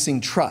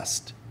practicing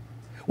trust.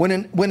 When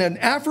an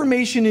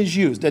affirmation is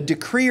used, a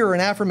decree or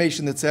an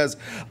affirmation that says,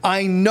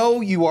 I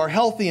know you are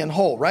healthy and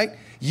whole, right?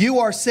 You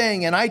are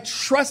saying, and I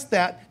trust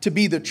that to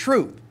be the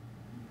truth.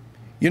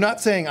 You're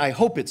not saying, I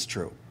hope it's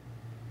true.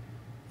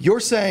 You're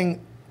saying,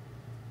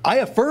 I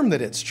affirm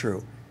that it's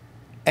true,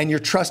 and you're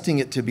trusting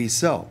it to be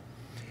so.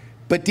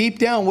 But deep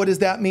down, what does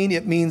that mean?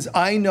 It means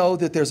I know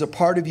that there's a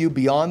part of you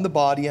beyond the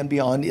body and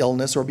beyond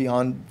illness or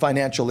beyond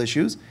financial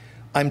issues.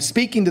 I'm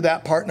speaking to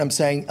that part and I'm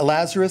saying,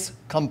 Lazarus,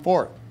 come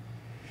forth.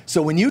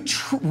 So when you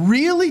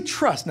really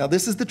trust, now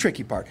this is the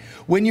tricky part.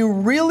 When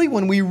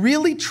we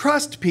really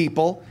trust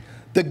people,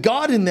 the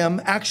God in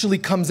them actually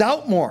comes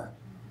out more.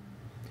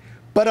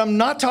 But I'm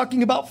not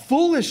talking about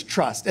foolish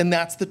trust, and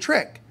that's the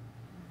trick.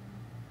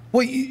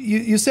 Well,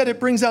 you said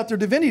it brings out their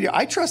divinity.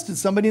 I trusted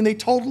somebody and they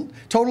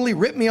totally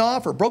ripped me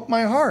off or broke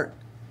my heart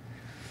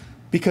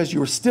because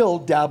you were still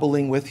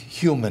dabbling with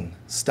human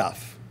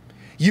stuff.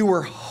 You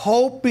were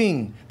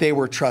hoping they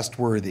were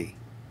trustworthy.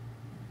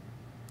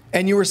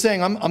 And you were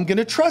saying, I'm going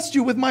to trust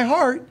you with my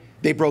heart.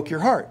 They broke your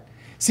heart.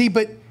 See,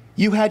 but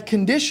you had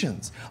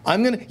conditions.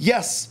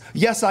 Yes,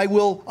 I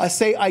will. I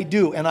say I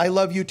do, and I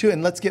love you too,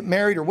 and let's get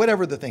married or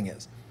whatever the thing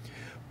is.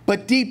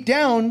 But deep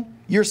down,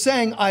 you're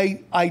saying,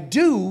 I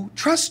do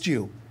trust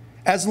you,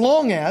 as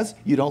long as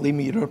you don't leave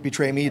me, you don't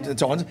betray me, and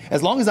so on,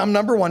 as long as I'm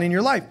number one in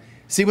your life.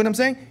 See what I'm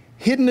saying?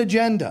 Hidden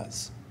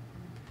agendas.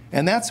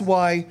 And that's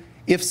why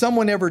if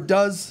someone ever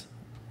does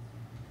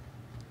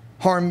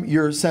harm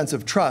your sense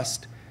of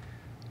trust,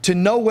 to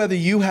know whether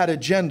you had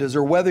agendas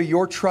or whether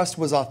your trust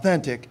was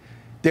authentic,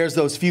 there's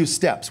those few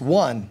steps.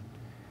 One,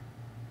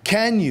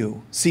 can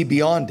you see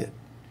beyond it?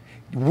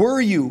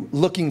 Were you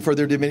looking for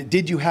their divinity?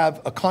 Did you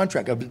have a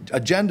contract?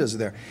 Agendas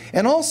there?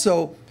 And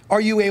also,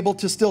 are you able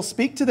to still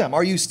speak to them?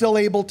 Are you still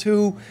able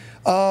to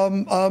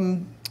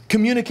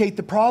communicate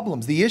the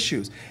problems, the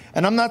issues?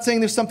 And I'm not saying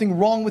there's something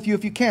wrong with you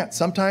if you can't.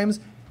 Sometimes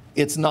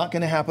it's not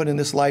going to happen in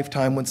this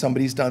lifetime when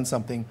somebody's done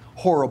something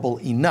horrible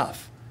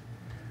enough.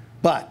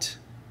 But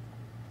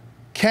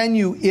can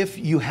you, if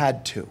you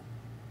had to?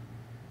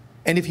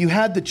 And if you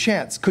had the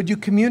chance, could you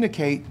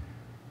communicate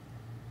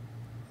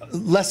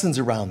lessons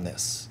around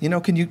this? You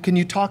know, can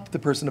you talk to the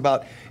person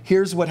about,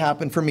 here's what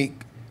happened for me?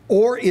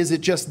 Or is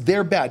it just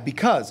they're bad?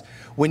 Because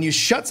when you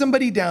shut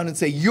somebody down and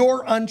say,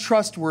 you're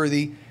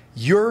untrustworthy,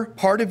 your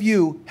part of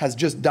you has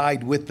just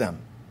died with them.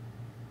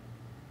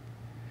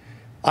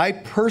 I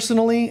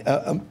personally,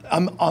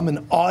 I'm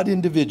an odd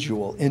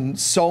individual in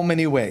so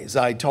many ways.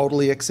 I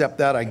totally accept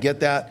that. I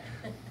get that.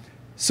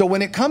 So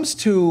when it comes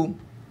to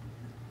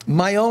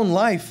my own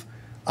life,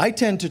 I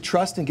tend to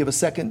trust and give a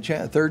second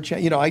chance, third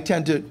chance. You know, I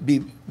tend to be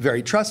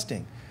very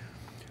trusting.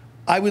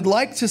 I would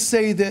like to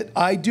say that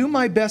I do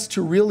my best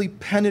to really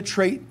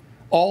penetrate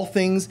all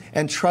things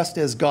and trust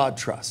as God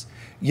trusts.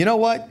 You know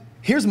what?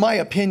 Here's my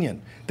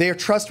opinion. They are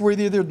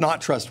trustworthy or they're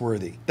not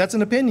trustworthy. That's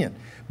an opinion.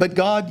 But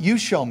God, you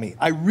show me.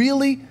 I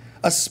really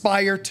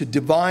aspire to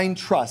divine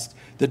trust.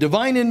 The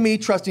divine in me,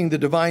 trusting the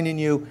divine in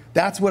you.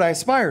 That's what I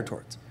aspire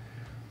towards.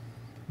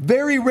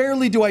 Very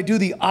rarely do I do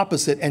the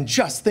opposite and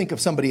just think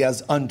of somebody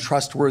as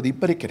untrustworthy,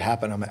 but it could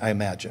happen, I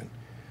imagine.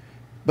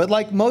 But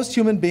like most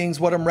human beings,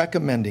 what I'm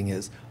recommending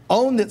is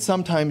own that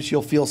sometimes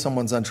you'll feel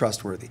someone's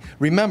untrustworthy.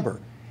 Remember,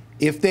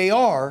 if they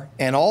are,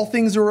 and all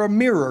things are a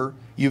mirror,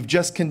 you've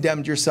just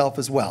condemned yourself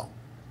as well.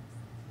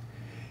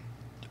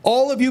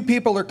 All of you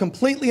people are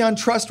completely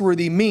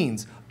untrustworthy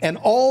means, and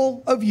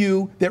all of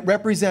you that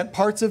represent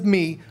parts of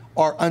me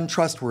are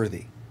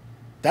untrustworthy.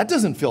 That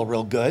doesn't feel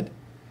real good.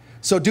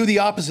 So do the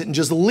opposite and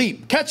just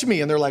leap. Catch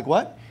me. And they're like,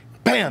 what?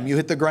 Bam, you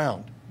hit the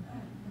ground.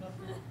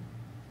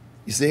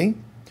 You see?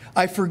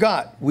 I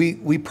forgot.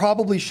 We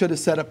probably should have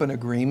set up an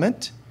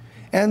agreement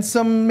and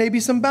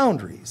maybe some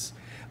boundaries.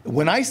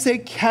 When I say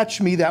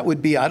catch me, that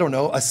would be, I don't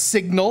know, a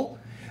signal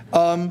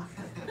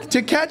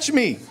to catch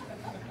me.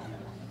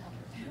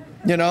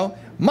 You know,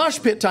 mosh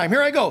pit time.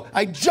 Here I go.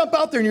 I jump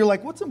out there and you're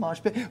like, what's a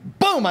mosh pit?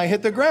 Boom, I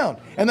hit the ground.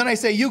 And then I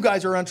say, you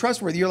guys are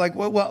untrustworthy. You're like,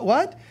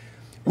 what?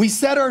 We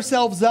set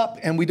ourselves up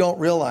and we don't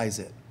realize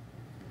it.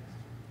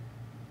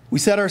 We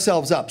set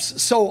ourselves up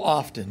so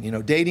often, you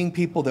know, dating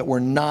people that were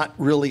not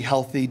really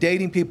healthy,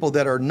 dating people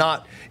that are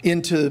not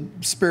into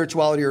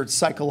spirituality or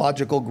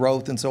psychological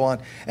growth and so on.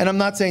 And I'm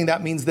not saying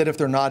that means that if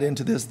they're not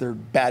into this, they're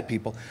bad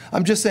people.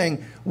 I'm just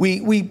saying we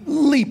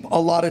leap a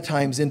lot of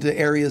times into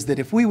areas that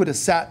if we would have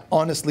sat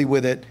honestly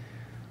with it,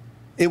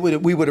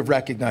 we would have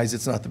recognized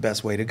it's not the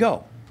best way to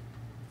go.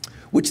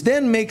 Which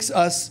then makes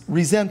us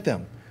resent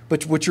them.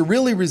 But what you're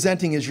really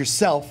resenting is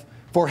yourself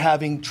for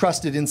having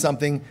trusted in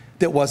something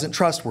that wasn't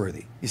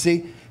trustworthy. You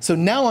see? So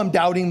now I'm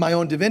doubting my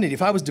own divinity.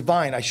 If I was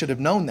divine, I should have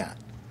known that.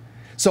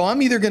 So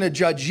I'm either going to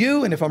judge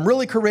you, and if I'm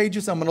really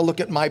courageous, I'm going to look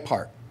at my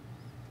part,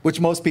 which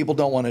most people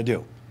don't want to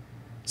do.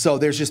 So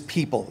there's just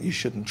people you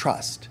shouldn't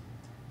trust.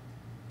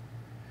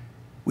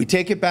 We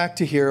take it back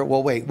to here.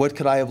 Well, wait, what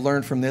could I have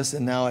learned from this?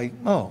 And now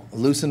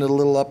loosen it a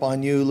little up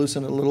on you,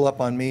 loosen it a little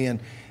up on me, and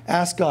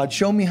ask God,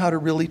 show me how to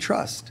really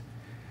trust.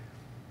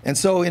 And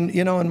so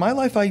in my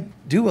life, I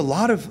do a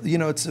lot of,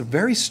 it's a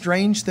very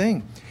strange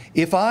thing.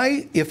 If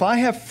I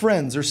have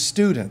friends or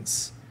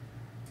students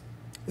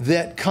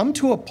that come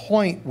to a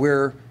point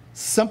where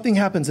something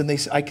happens and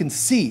I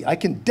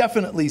can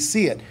definitely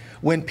see it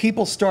when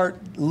people start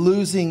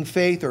losing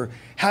faith or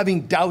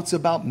having doubts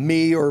about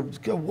me or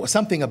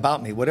something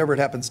about me, whatever it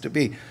happens to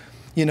be.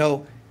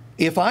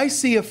 If I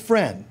see a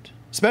friend,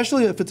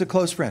 especially if it's a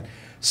close friend,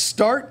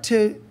 start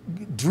to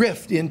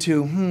drift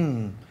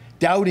into,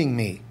 doubting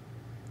me,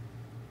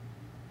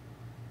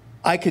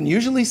 I can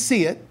usually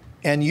see it,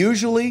 and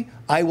usually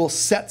I will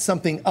set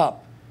something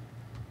up.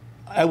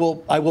 I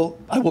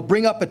will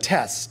bring up a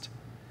test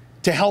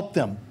to help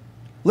them.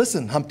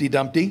 Listen, Humpty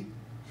Dumpty,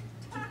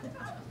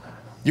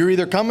 you're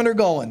either coming or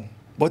going.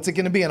 What's it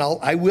going to be? And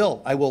I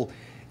will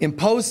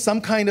impose some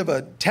kind of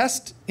a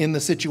test in the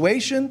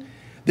situation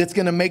that's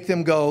going to make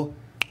them go,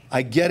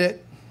 I get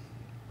it,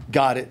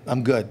 got it,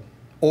 I'm good.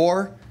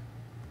 Or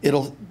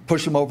it'll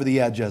push them over the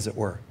edge, as it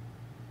were.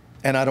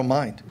 And I don't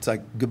mind. It's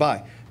like,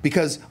 goodbye.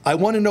 Because I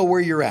want to know where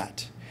you're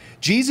at.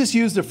 Jesus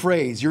used a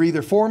phrase, you're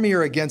either for me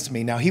or against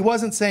me. Now, he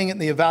wasn't saying it in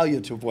the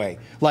evaluative way,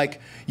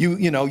 like,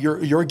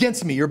 you're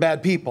against me, you're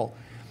bad people.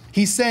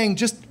 He's saying,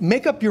 just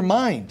make up your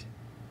mind.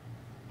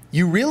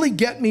 You really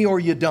get me or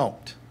you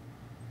don't.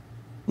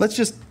 Let's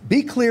just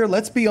be clear,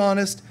 let's be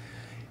honest.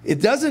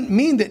 It doesn't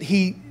mean that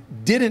he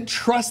didn't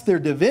trust their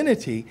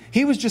divinity.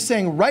 He was just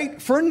saying,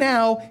 right for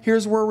now,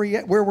 here's where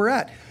we're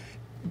at.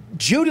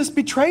 Judas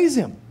betrays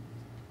him.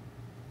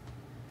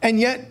 And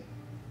yet,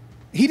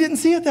 he didn't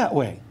see it that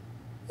way.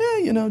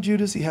 Yeah,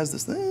 Judas,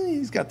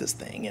 he's got this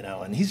thing,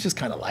 and he's just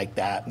kind of like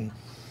that. And,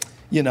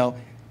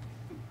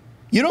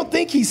 You don't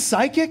think he's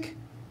psychic?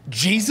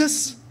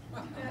 Jesus,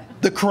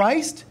 the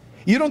Christ?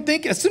 You don't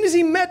think, as soon as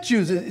he met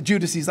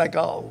Judas, he's like,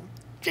 oh,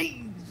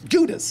 gee,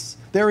 Judas.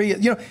 There he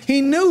is. You know,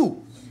 he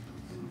knew.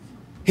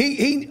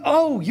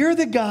 Oh, you're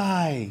the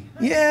guy.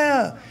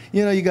 Yeah.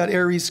 You know, you got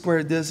Aries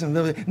squared this and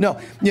no,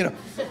 you know.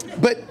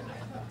 But,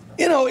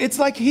 you know, it's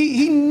like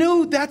he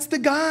knew that's the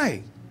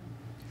guy.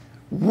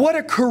 What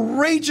a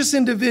courageous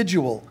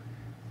individual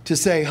to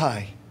say,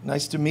 hi,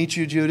 nice to meet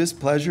you, Judas,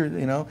 pleasure,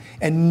 you know,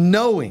 and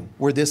knowing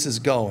where this is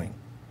going.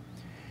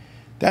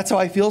 That's how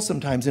I feel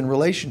sometimes in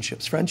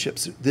relationships,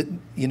 friendships, that,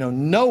 you know,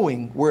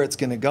 knowing where it's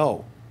going to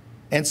go.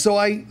 And so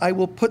I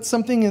will put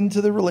something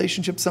into the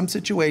relationship, some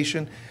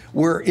situation,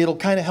 where it'll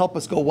kind of help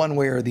us go one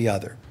way or the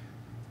other.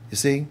 You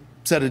see?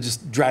 Instead of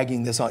just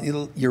dragging this on.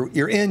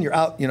 You're in, you're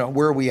out, you know,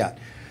 where are we at?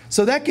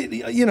 So that could,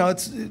 you know,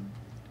 it's,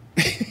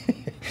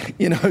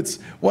 you know, it's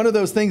one of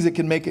those things that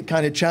can make it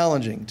kind of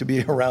challenging to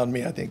be around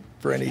me, I think,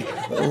 for any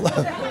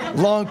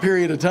long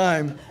period of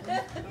time.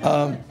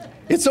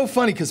 It's so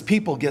funny because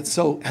people get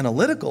so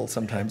analytical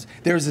sometimes.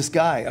 There's this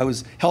guy, I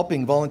was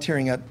helping,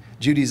 volunteering at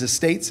Judy's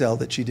estate sale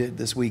that she did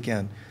this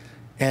weekend.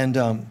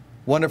 And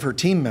one of her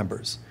team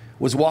members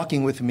was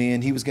walking with me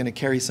and he was going to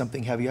carry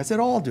something heavy. I said,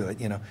 oh, I'll do it,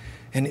 you know.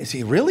 And is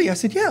he really? I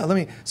said, yeah, let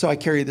me. So I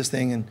carry this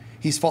thing and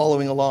he's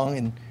following along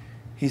and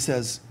he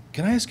says,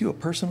 can I ask you a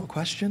personal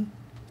question?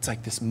 It's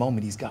like this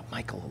moment he's got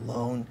Michael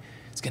alone.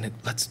 It's gonna,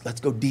 let's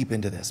go deep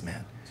into this,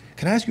 man.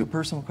 Can I ask you a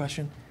personal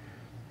question?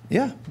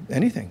 Yeah,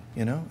 anything,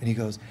 you know. And he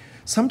goes,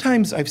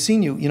 sometimes I've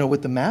seen you, you know,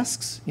 with the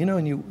masks, you know,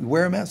 and you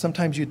wear a mask,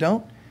 sometimes you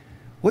don't.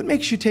 What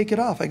makes you take it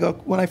off? I go,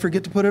 when I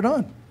forget to put it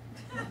on.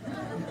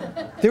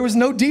 There was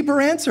no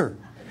deeper answer.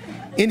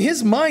 In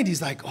his mind,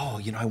 he's like, oh,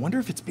 you know, I wonder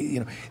if it's, you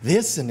know,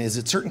 this, and is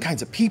it certain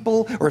kinds of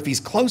people, or if he's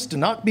close to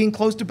not being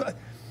close to,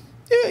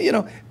 yeah, you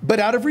know. But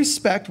out of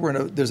respect,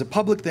 there's a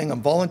public thing,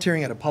 I'm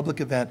volunteering at a public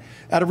event.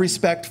 Out of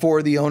respect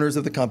for the owners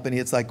of the company,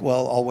 it's like,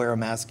 well, I'll wear a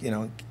mask, you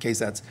know, in case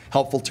that's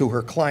helpful to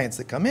her clients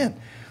that come in.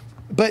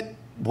 But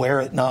wear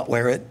it, not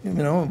wear it, you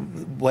know,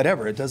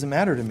 whatever, it doesn't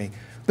matter to me.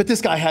 But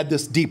this guy had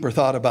this deeper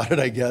thought about it,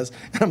 I guess.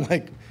 And I'm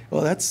like,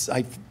 well,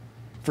 I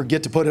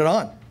forget to put it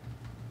on.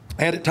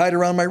 I had it tied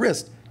around my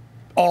wrist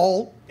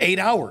all 8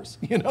 hours,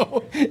 you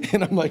know?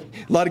 And I'm like,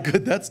 a lot of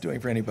good that's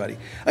doing for anybody.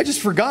 I just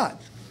forgot.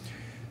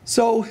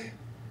 So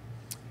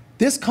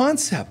this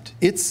concept,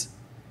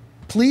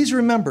 please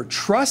remember,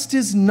 trust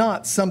is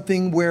not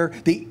something where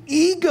the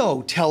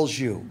ego tells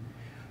you,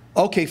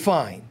 okay,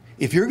 fine.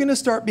 If you're going to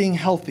start being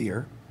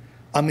healthier,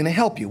 I'm going to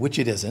help you, which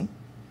it isn't.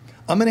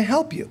 I'm going to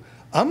help you.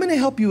 I'm going to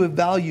help you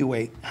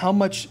evaluate how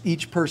much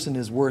each person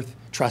is worth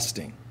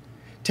trusting.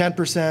 10%,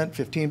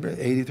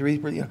 15%,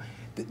 83%, you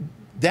know.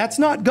 That's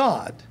not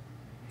God.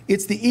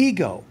 It's the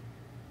ego.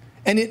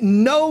 And it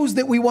knows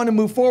that we want to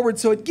move forward,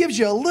 so it gives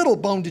you a little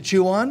bone to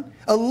chew on,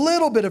 a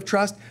little bit of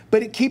trust,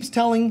 but it keeps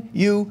telling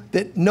you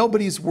that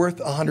nobody's worth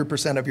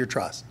 100% of your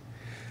trust.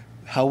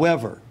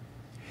 However,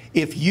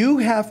 if you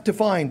have to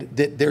find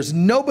that there's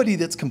nobody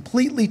that's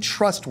completely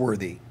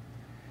trustworthy,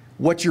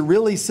 what you're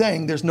really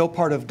saying, there's no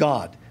part of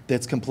God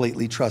that's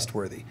completely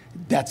trustworthy.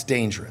 That's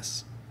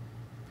dangerous.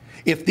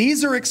 If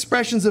these are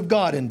expressions of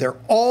God and they're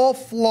all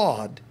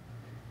flawed,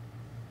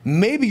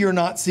 maybe you're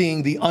not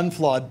seeing the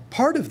unflawed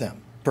part of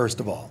them, first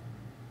of all.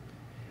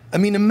 I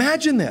mean,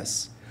 imagine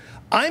this.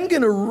 I'm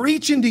going to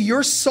reach into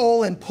your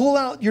soul and pull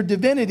out your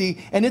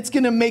divinity, and it's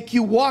going to make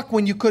you walk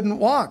when you couldn't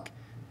walk.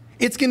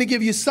 It's going to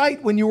give you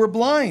sight when you were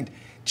blind.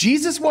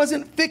 Jesus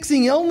wasn't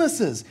fixing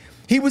illnesses.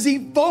 He was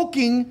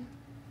evoking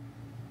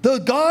the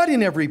God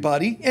in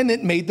everybody, and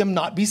it made them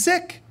not be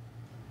sick.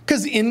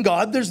 Because in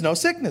God, there's no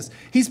sickness.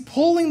 He's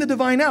pulling the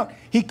divine out.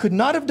 He could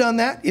not have done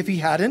that if he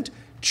hadn't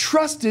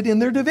trusted in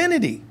their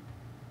divinity.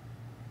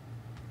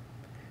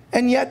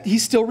 And yet, he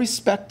still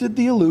respected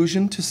the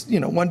illusion to, you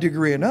know, one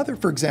degree or another.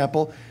 For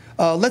example,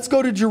 let's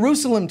go to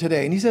Jerusalem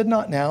today. And he said,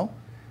 not now.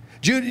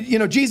 You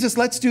know, Jesus,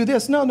 let's do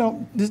this.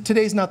 No,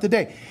 today's not the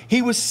day.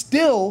 He was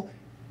still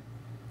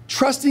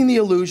trusting the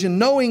illusion,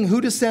 knowing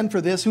who to send for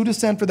this, who to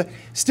send for that,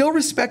 still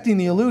respecting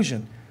the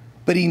illusion.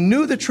 But he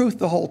knew the truth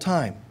the whole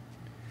time.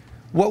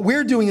 What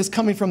we're doing is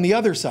coming from the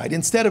other side.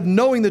 Instead of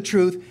knowing the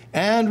truth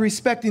and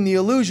respecting the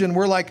illusion,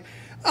 we're like,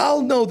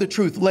 I'll know the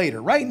truth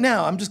later. Right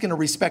now, I'm just going to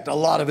respect a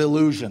lot of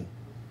illusion,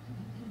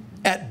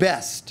 at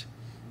best.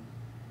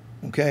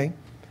 Okay?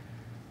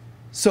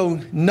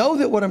 So know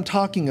that what I'm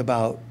talking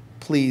about,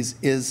 please,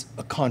 is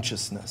a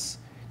consciousness.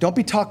 Don't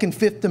be talking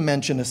fifth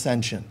dimension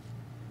ascension.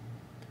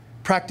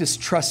 Practice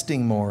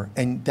trusting more,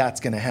 and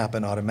that's going to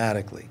happen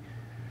automatically.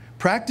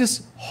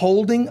 Practice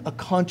holding a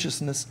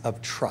consciousness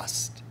of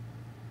trust,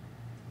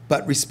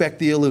 but respect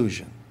the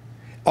illusion.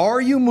 Are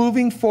you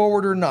moving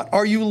forward or not?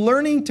 Are you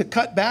learning to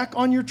cut back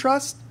on your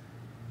trust?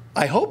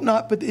 I hope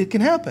not, but it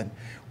can happen.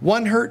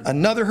 One hurt,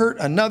 another hurt,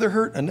 another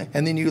hurt, and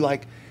then you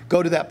like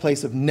go to that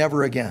place of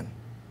never again.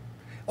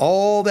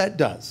 All that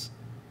does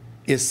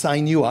is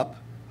sign you up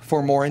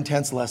for more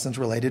intense lessons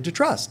related to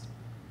trust.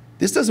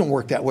 This doesn't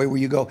work that way where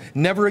you go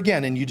never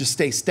again and you just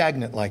stay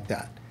stagnant like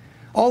that.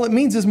 All it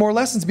means is more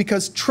lessons,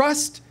 because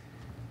trust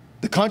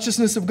the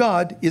consciousness of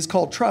God is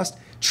called trust,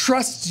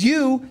 trusts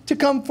you to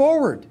come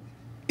forward.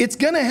 It's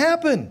going to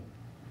happen.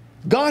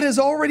 God has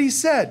already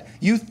said,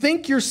 you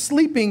think you're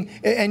sleeping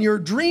and you're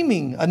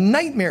dreaming a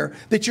nightmare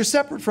that you're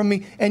separate from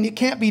me and it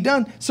can't be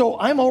done. So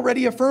I'm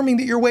already affirming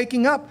that you're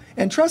waking up.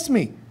 And trust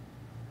me,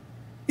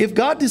 if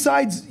God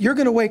decides you're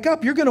going to wake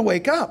up, you're going to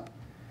wake up.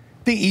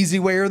 The easy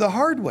way or the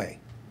hard way.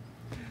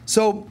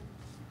 So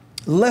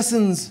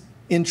lessons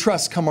in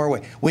trust come our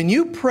way. When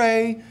you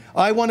pray,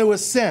 I want to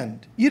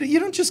ascend, you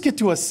don't just get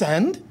to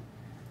ascend.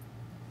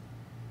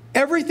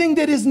 Everything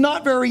that is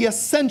not very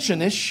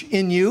ascension-ish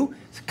in you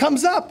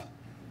comes up.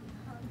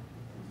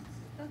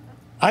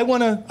 I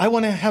want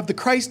to have the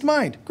Christ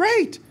mind.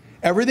 Great.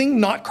 Everything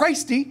not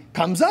Christy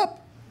comes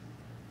up.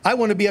 I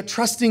want to be a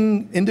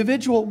trusting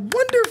individual.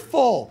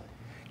 Wonderful.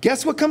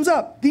 Guess what comes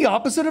up? The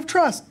opposite of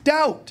trust,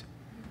 doubt.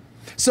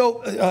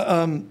 So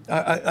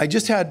I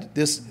just had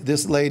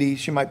this lady,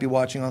 she might be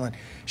watching online.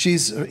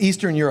 She's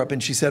Eastern Europe,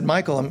 and she said,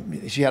 Michael,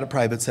 she had a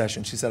private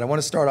session. She said, I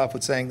want to start off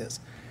with saying this.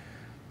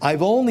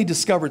 I've only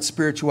discovered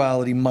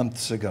spirituality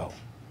months ago,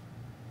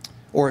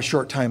 or a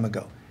short time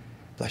ago.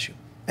 Bless you.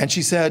 And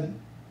she said,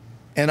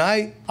 and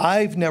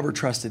I've never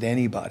trusted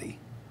anybody.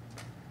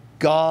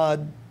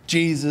 God,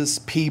 Jesus,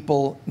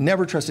 people,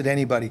 never trusted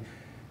anybody.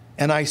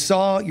 And I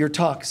saw your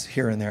talks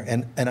here and there,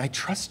 and I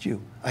trust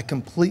you. I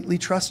completely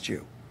trust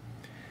you.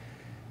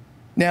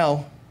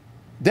 Now,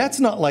 that's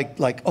not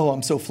like, oh,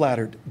 I'm so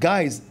flattered.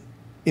 Guys,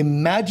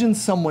 imagine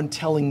someone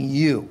telling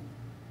you,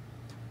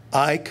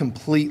 I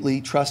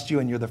completely trust you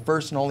and you're the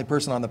first and only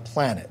person on the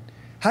planet.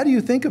 How do you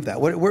think of that?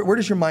 Where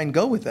does your mind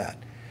go with that?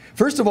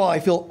 First of all, I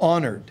feel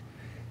honored.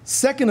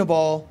 Second of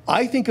all,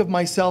 I think of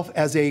myself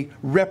as a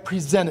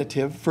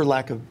representative, for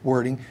lack of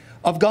wording,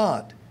 of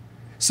God.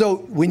 So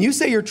when you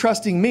say you're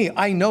trusting me,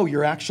 I know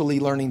you're actually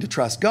learning to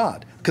trust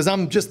God, because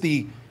I'm just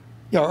the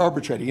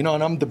arbitrator,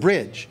 and I'm the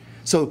bridge.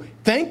 So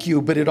thank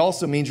you, but it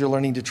also means you're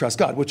learning to trust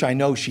God, which I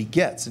know she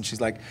gets. And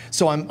she's like,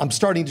 so I'm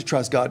starting to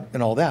trust God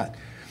and all that.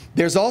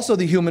 There's also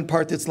the human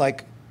part that's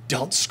like,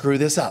 don't screw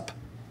this up.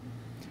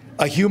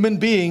 A human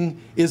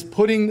being is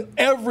putting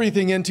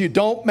everything into,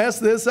 don't mess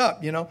this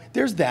up.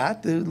 There's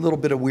that, a little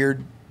bit of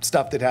weird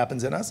stuff that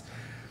happens in us.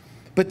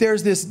 But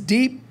there's this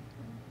deep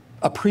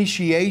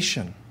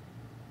appreciation.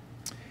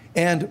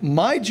 And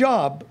my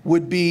job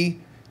would be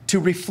to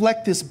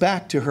reflect this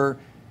back to her.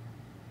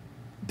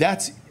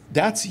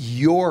 That's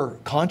your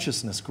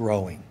consciousness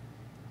growing.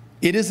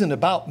 It isn't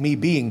about me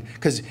being,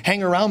 because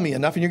hang around me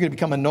enough and you're going to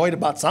become annoyed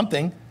about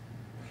something.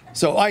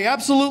 So I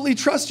absolutely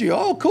trust you.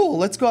 Oh, cool.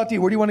 Let's go out to eat.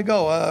 Where do you want to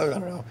go? I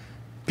don't know.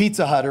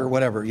 Pizza Hut or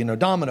whatever,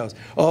 Domino's.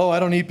 Oh, I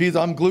don't eat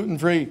pizza. I'm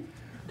gluten-free.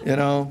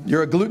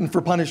 You're a gluten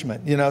for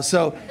punishment,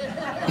 So,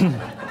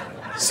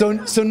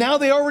 so now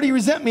they already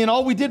resent me, and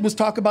all we did was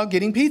talk about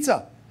getting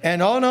pizza.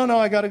 And, oh, no,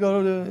 I got to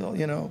go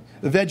to,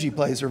 the veggie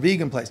place or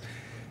vegan place.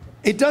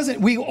 It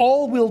doesn't, we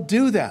all will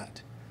do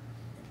that.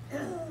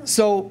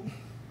 So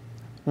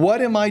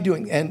what am I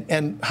doing?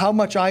 And how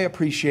much I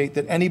appreciate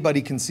that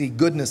anybody can see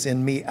goodness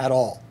in me at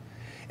all.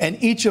 And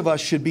each of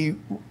us should be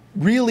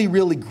really,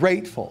 really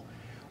grateful.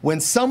 When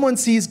someone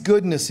sees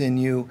goodness in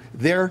you,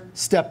 they're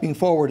stepping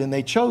forward and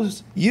they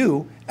chose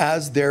you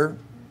as their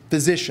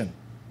physician,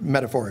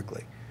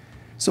 metaphorically.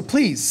 So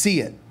please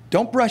see it.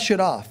 Don't brush it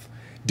off.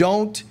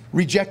 Don't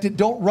reject it.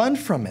 Don't run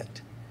from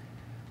it.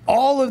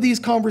 All of these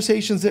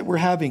conversations that we're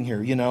having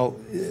here,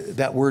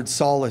 that word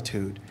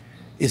solitude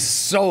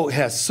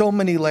has so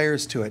many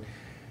layers to it.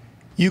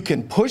 You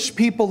can push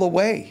people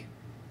away,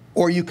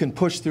 or you can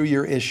push through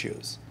your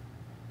issues.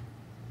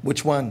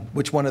 Which one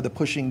of the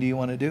pushing do you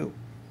want to do?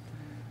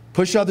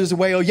 Push others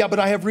away. Oh, yeah, but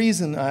I have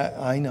reason.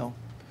 I know.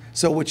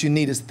 So what you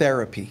need is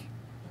therapy.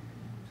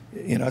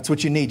 It's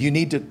what you need. You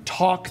need to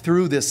talk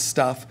through this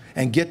stuff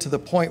and get to the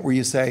point where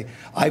you say,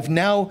 I've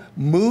now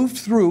moved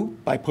through,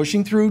 by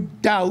pushing through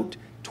doubt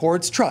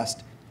towards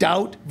trust.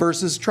 Doubt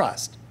versus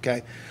trust,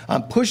 okay?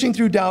 I'm pushing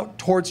through doubt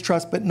towards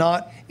trust, but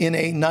not in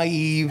a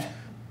naive,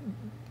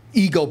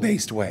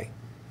 ego-based way.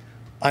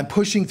 I'm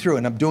pushing through,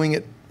 and I'm doing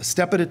it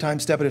step at a time,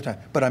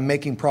 but I'm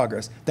making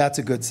progress. That's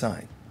a good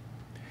sign.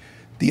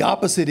 The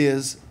opposite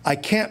is, I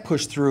can't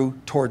push through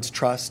towards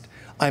trust.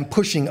 I'm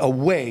pushing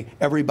away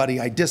everybody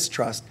I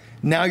distrust.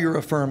 Now you're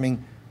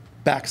affirming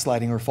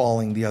backsliding or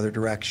falling the other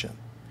direction.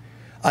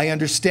 I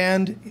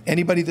understand,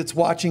 anybody that's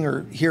watching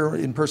or here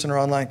in person or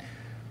online,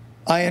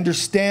 I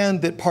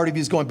understand that part of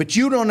you is going, but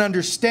you don't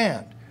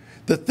understand.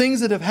 The things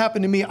that have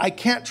happened to me, I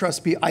can't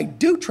trust people. I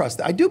do trust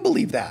that. I do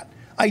believe that.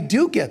 I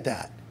do get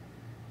that.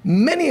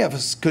 Many of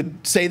us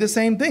could say the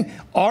same thing.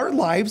 Our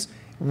lives,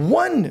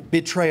 one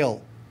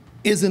betrayal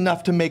is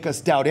enough to make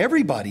us doubt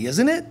everybody,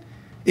 isn't it?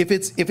 If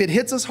it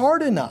hits us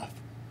hard enough,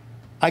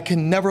 I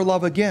can never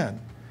love again.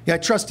 I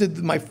trusted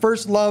my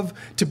first love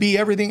to be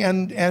everything,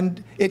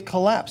 and it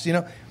collapsed.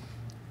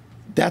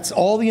 That's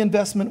all the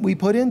investment we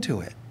put into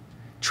it.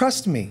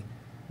 Trust me,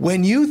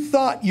 When you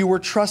thought you were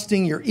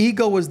trusting, your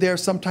ego was there,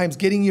 sometimes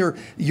getting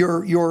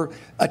your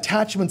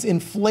attachments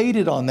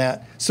inflated on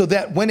that, so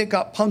that when it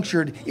got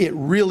punctured, it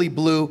really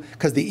blew,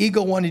 because the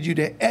ego wanted you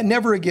to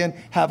never again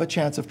have a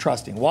chance of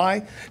trusting.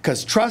 Why?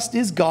 Because trust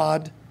is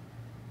God,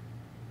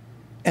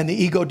 and the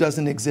ego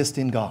doesn't exist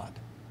in God.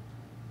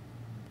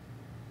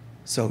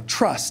 So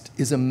trust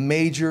is a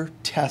major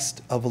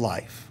test of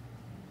life.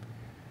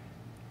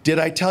 Did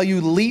I tell you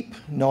leap?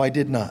 No, I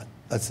did not.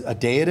 That's a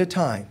day at a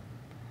time.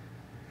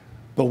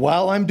 But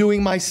while I'm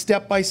doing my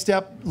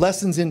step-by-step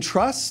lessons in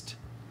trust,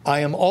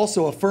 I am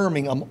also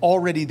affirming I'm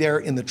already there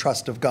in the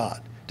trust of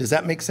God. Does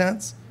that make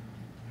sense?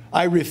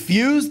 I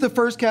refuse the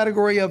first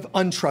category of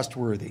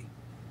untrustworthy.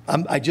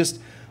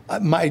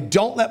 I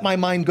don't let my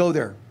mind go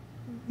there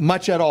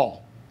much at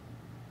all.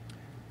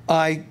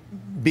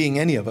 Being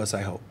any of us,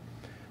 I hope.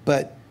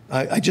 But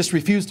I just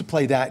refuse to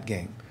play that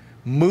game.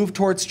 Move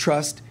towards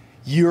trust.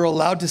 You're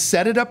allowed to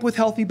set it up with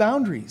healthy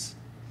boundaries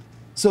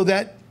so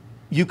that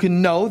you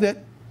can know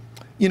that,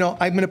 I'm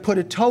going to put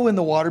a toe in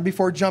the water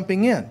before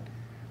jumping in.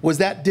 Was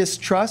that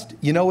distrust?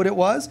 You know what it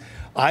was?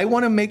 I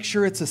want to make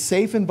sure it's a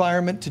safe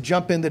environment to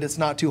jump in, that it's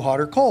not too hot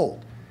or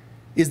cold.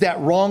 Is that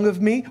wrong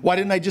of me? Why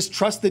didn't I just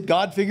trust that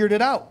God figured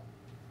it out?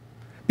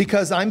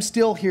 Because I'm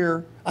still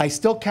here. I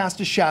still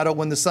cast a shadow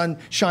when the sun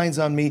shines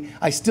on me.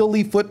 I still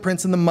leave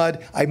footprints in the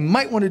mud. I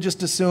might want to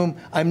just assume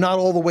I'm not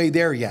all the way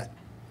there yet.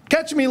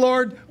 Catch me,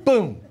 Lord.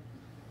 Boom.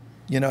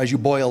 As you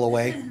boil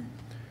away.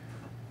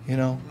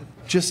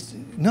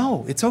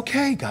 No, it's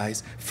okay,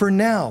 guys. For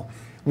now,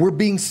 we're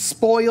being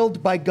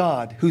spoiled by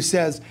God, who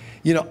says,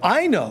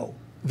 I know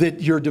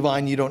that you're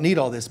divine, you don't need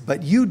all this,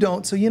 but you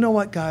don't. So you know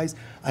what, guys?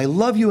 I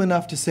love you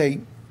enough to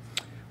say,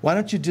 why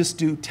don't you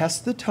just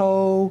test the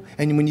toe?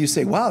 And when you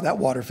say, wow, that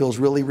water feels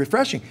really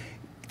refreshing,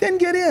 then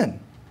get in.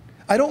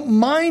 I don't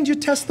mind you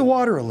test the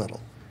water a little.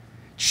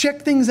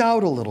 Check things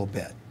out a little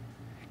bit.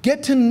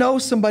 Get to know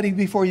somebody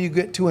before you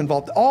get too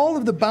involved. All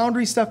of the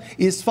boundary stuff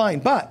is fine,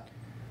 but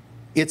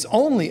it's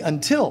only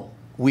until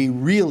we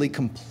really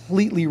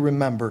completely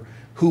remember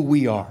who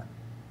we are.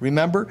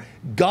 Remember,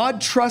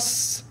 God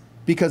trusts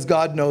because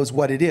God knows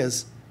what it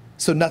is,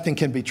 so nothing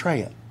can betray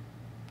it.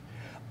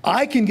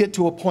 I can get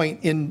to a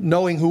point in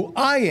knowing who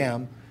I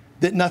am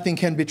that nothing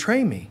can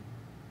betray me.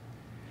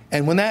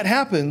 And when that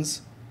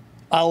happens,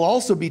 I'll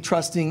also be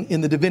trusting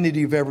in the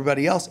divinity of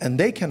everybody else, and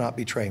they cannot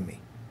betray me.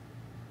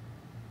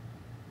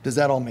 Does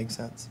that all make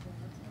sense?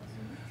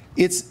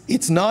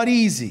 It's not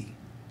easy.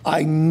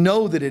 I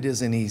know that it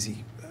isn't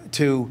easy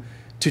to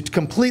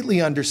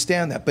completely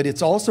understand that, but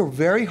it's also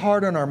very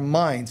hard on our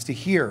minds to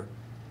hear.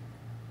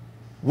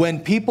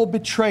 When people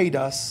betrayed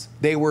us,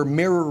 they were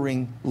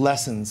mirroring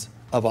lessons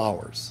of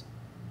ours.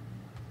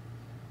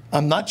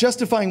 I'm not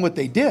justifying what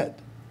they did.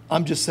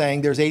 I'm just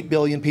saying there's 8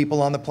 billion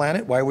people on the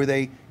planet. Why were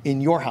they in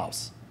your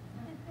house?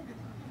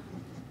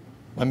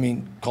 I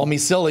mean, call me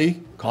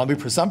silly, call me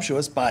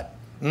presumptuous, but,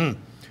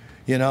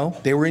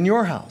 they were in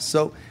your house.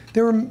 So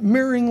they were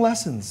mirroring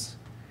lessons.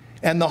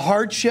 And the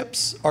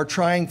hardships are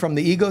trying, from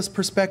the ego's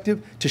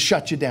perspective, to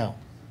shut you down.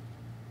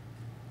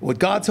 What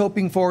God's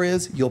hoping for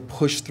is you'll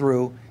push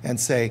through and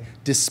say,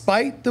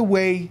 despite the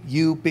way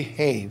you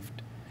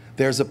behaved,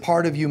 there's a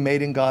part of you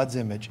made in God's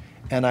image,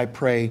 and I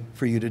pray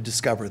for you to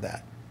discover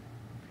that.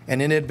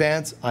 And in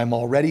advance, I'm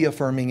already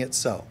affirming it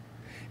so.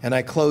 And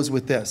I close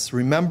with this.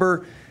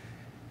 Remember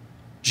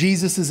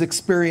Jesus'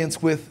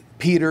 experience with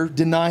Peter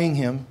denying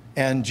him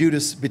and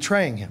Judas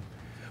betraying him.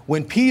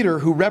 When Peter,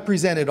 who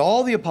represented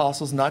all the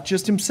apostles, not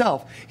just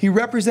himself, he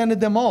represented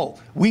them all.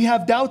 We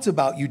have doubts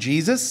about you,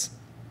 Jesus.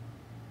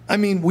 I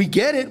mean, we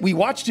get it. We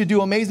watched you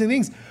do amazing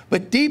things.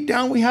 But deep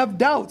down, we have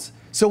doubts.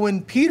 So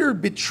when Peter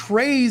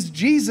betrays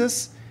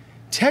Jesus,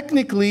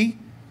 technically,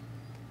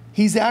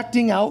 he's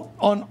acting out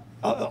on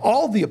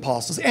all the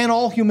apostles and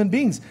all human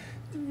beings'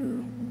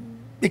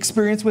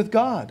 experience with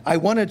God. I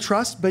want to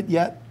trust, but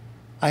yet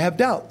I have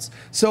doubts.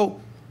 So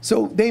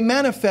they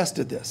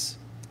manifested this.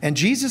 And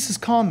Jesus'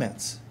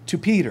 comments to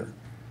Peter,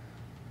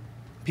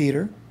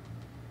 Peter,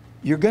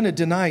 you're going to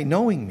deny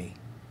knowing me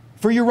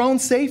for your own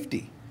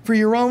safety, for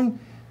your own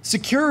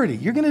security.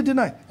 You're going to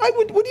deny.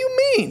 What do you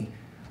mean?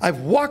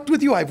 I've walked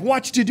with you. I've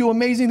watched you do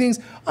amazing things.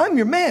 I'm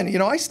your man.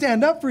 I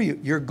stand up for you.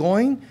 You're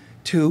going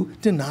to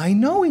deny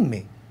knowing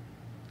me.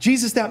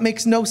 Jesus, that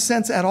makes no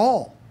sense at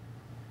all.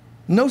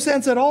 No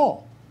sense at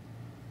all.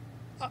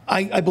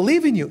 I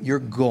believe in you. You're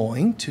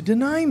going to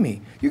deny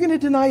me. You're going to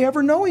deny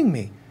ever knowing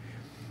me.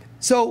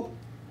 So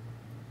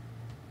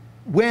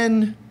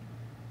when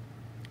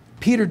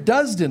Peter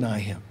does deny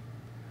him,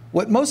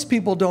 what most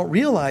people don't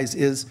realize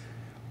is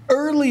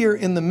earlier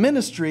in the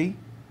ministry,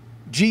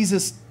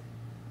 Jesus,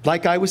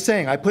 like I was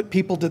saying, I put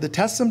people to the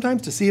test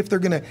sometimes to see if they're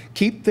going to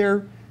keep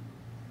their,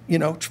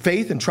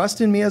 faith and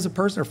trust in me as a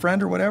person or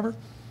friend or whatever.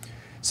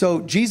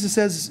 So Jesus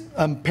says,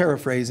 I'm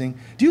paraphrasing,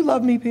 do you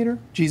love me, Peter?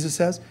 Jesus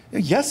says,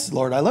 yes,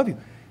 Lord, I love you.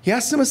 He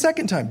asks him a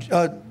second time,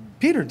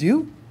 Peter, do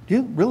you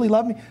really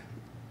love me?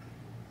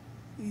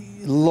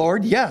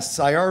 Lord, yes,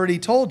 I already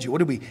told you.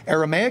 What are we,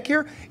 Aramaic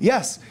here?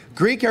 Yes.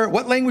 Greek,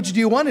 what language do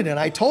you want it in?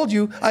 I told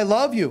you I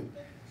love you.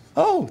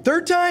 Oh,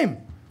 third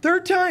time.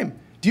 Third time.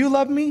 Do you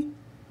love me?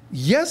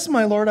 Yes,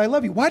 my Lord, I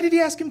love you. Why did he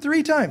ask him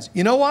 3 times?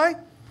 You know why?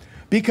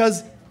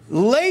 Because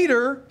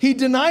later he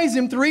denies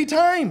him 3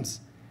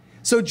 times.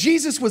 So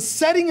Jesus was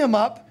setting him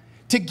up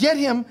to get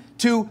him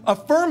to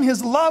affirm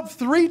his love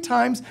 3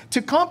 times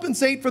to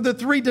compensate for the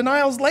 3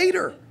 denials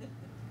later.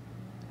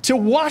 To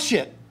wash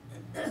it.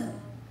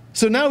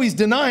 So now he's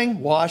denying,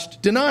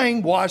 washed,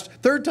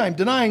 3rd time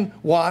denying,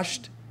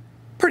 washed.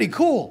 Pretty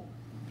cool.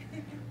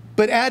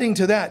 But adding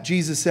to that,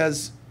 Jesus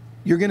says,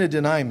 you're going to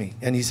deny me.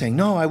 And he's saying,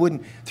 no, I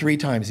wouldn't. 3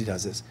 times he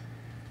does this.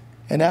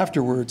 And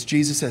afterwards,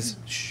 Jesus says,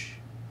 shh,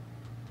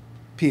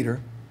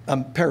 Peter,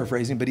 I'm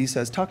paraphrasing, but he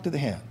says, talk to the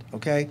hand,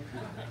 okay?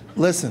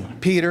 Listen,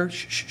 Peter,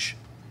 shh, shh, shh.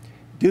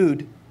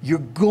 Dude, you're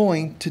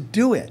going to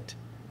do it.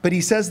 But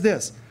he says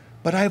this,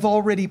 but I've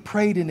already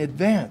prayed in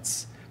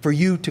advance for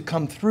you to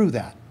come through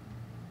that.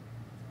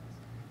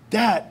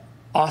 That,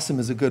 awesome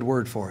is a good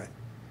word for it.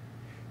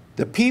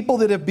 The people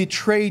that have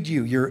betrayed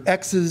you, your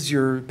exes,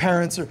 your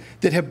parents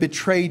that have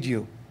betrayed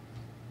you,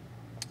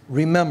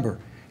 remember,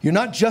 you're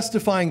not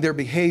justifying their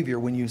behavior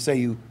when you say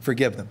you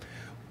forgive them.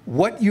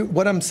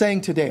 What I'm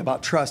saying today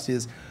about trust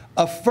is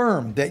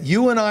affirm that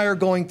you and I are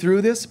going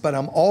through this, but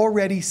I'm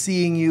already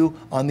seeing you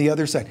on the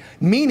other side.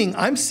 Meaning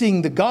I'm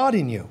seeing the God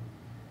in you.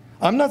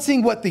 I'm not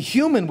seeing what the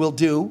human will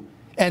do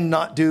and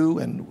not do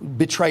and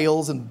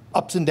betrayals and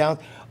ups and downs.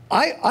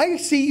 I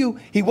see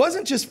you. He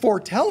wasn't just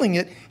foretelling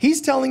it.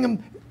 He's telling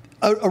him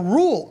a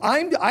rule.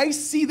 I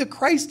see the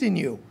Christ in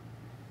you.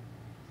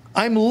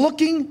 I'm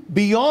looking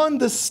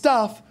beyond the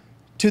stuff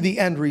to the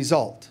end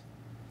result.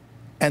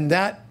 And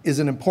that is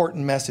an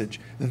important message.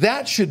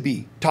 That should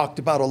be talked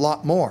about a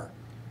lot more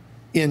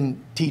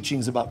in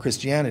teachings about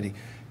Christianity.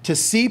 To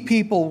see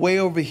people way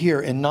over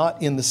here and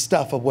not in the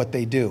stuff of what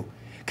they do.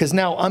 Because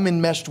now I'm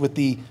enmeshed with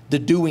the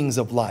doings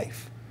of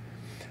life.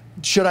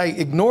 Should I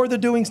ignore the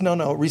doings?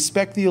 No.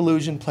 Respect the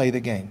illusion, play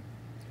the game.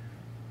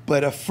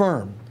 But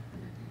affirm.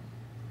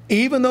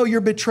 Even though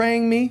you're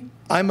betraying me,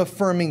 I'm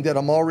affirming that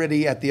I'm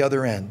already at the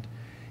other end.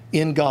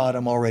 In God,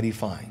 I'm already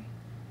fine.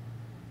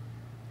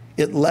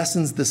 It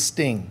lessens the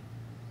sting.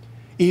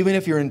 Even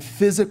if you're in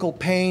physical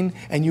pain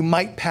and you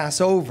might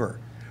pass over,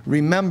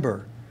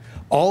 remember,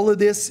 all of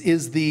this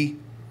is the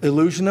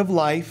illusion of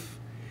life.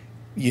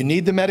 You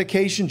need the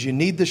medications, you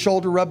need the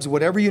shoulder rubs,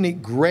 whatever you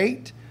need,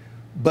 great.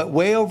 But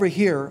way over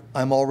here,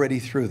 I'm already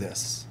through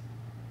this.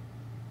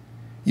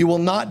 You will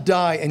not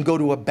die and go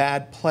to a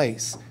bad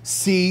place.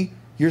 See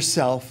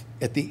yourself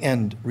at the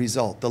end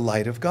result, the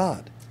light of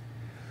God.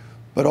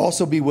 But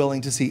also be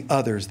willing to see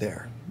others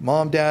there.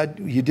 Mom,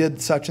 Dad, you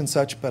did such and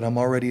such, but I'm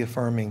already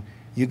affirming.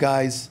 You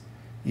guys,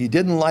 you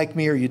didn't like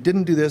me or you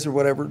didn't do this or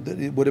whatever.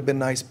 It would have been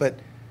nice, but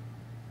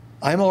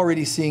I'm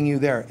already seeing you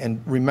there.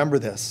 And remember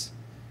this.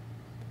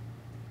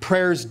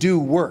 Prayers do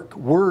work.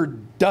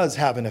 Word does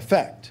have an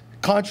effect.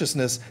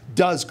 Consciousness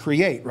does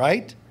create,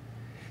 right?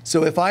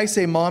 So if I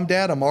say, Mom,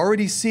 Dad, I'm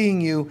already seeing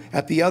you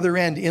at the other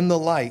end in the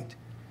light,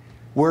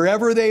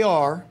 wherever they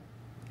are,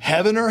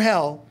 heaven or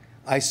hell,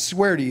 I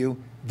swear to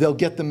you, they'll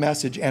get the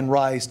message and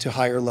rise to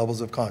higher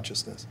levels of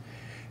consciousness.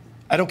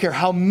 I don't care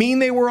how mean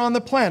they were on the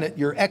planet,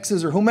 your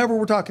exes or whomever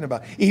we're talking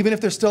about, even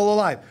if they're still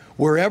alive,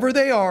 wherever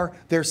they are,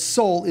 their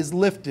soul is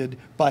lifted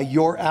by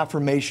your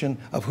affirmation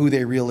of who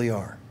they really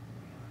are.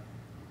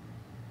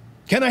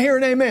 Can I hear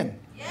an amen?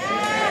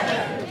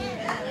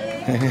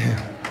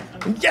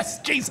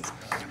 Yes, Jesus.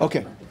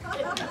 Okay.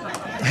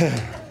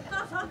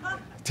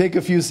 Take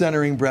a few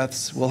centering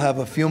breaths. We'll have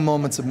a few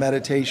moments of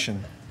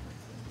meditation.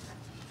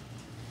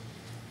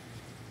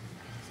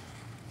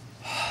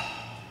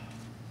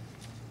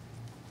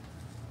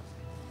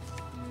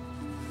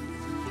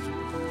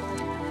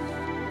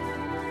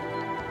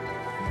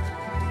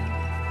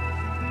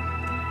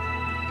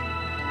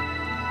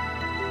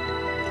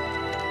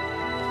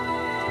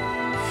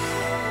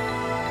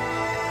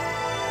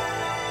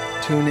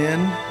 Tune in,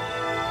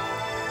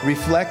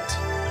 reflect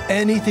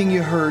anything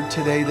you heard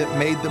today that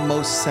made the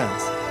most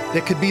sense,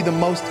 that could be the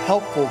most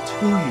helpful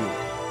to you,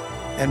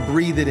 and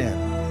breathe it in.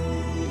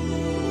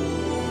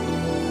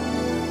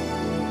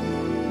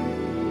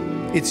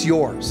 It's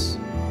yours.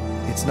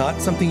 It's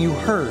not something you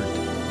heard.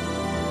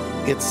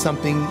 It's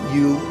something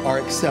you are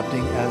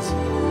accepting as,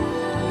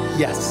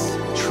 yes,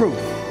 truth.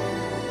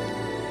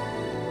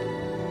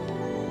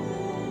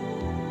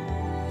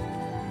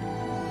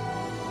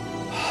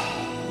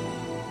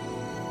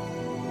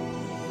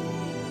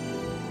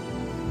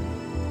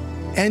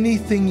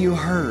 Anything you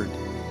heard,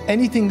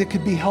 anything that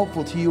could be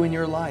helpful to you in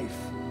your life.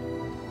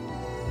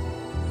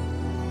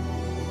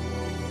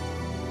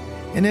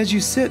 And as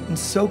you sit and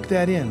soak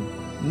that in,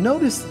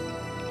 notice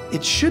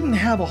it shouldn't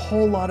have a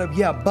whole lot of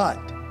yeah, but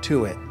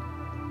to it.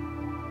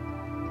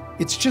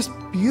 It's just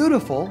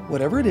beautiful,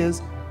 whatever it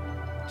is.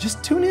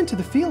 Just tune into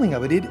the feeling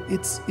of it.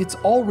 It's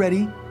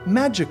already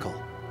magical.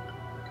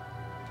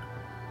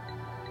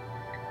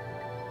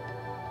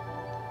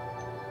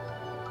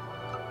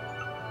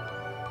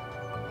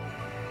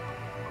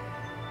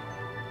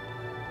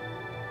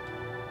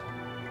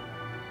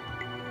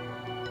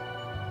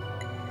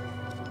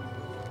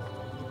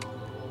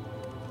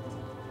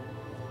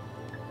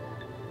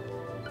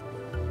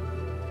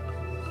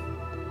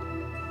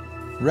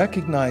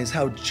 recognize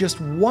how just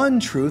one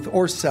truth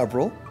or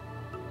several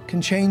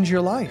can change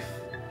your life.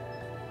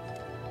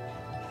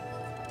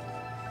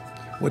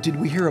 What did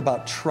we hear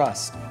about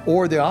trust,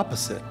 or the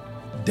opposite,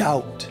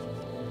 doubt?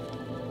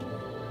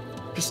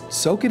 Just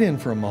soak it in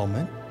for a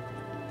moment.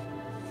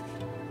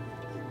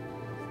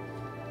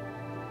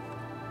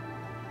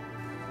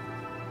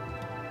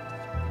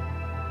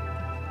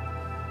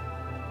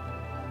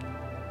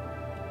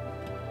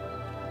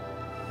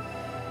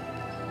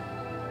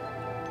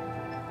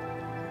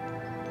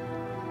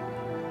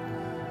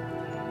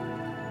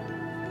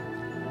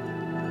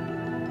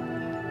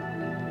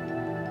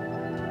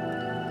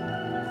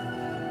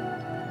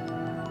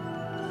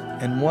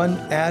 And one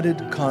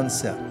added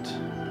concept.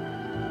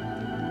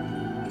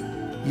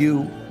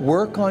 You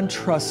work on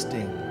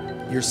trusting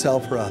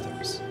yourself or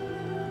others.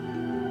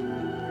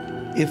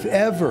 If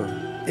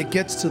ever it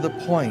gets to the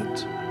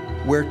point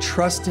where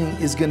trusting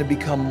is going to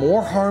become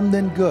more harm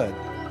than good,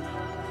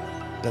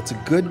 that's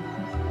a good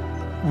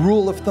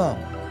rule of thumb.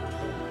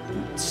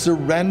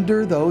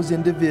 Surrender those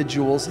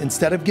individuals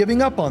instead of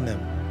giving up on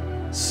them.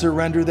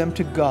 Surrender them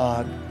to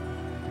God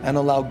and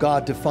allow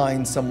God to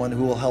find someone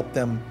who will help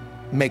them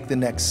make the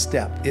next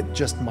step. It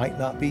just might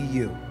not be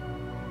you.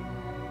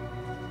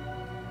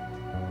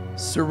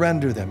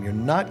 Surrender them. You're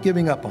not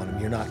giving up on them.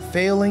 You're not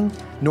failing,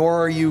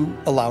 nor are you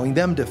allowing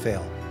them to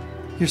fail.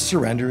 You're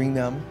surrendering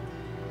them,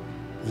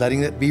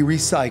 letting it be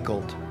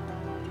recycled.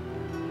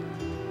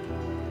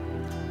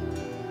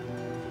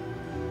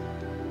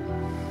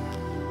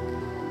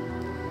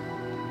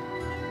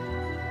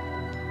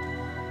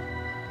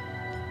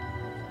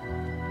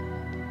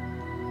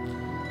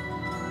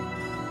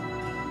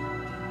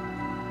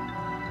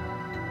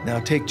 Now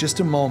take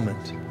just a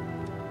moment.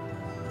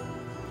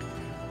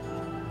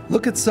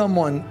 Look at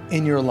someone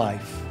in your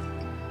life,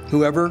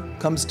 whoever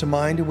comes to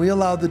mind, and we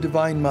allow the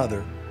Divine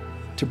Mother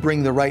to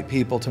bring the right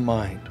people to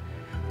mind.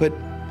 But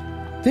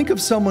think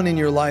of someone in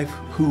your life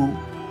who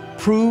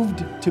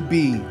proved to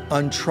be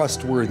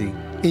untrustworthy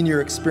in your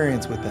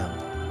experience with them.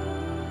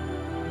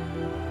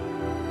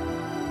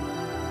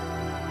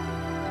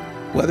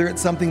 Whether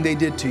it's something they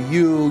did to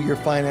you, your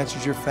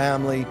finances, your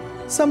family,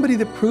 somebody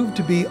that proved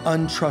to be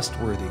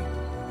untrustworthy.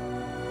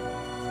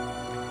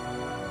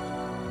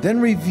 Then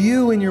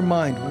review in your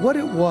mind what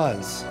it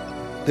was,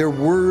 their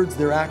words,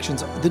 their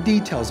actions, the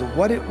details of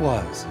what it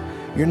was.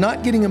 You're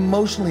not getting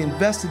emotionally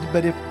invested,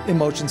 but if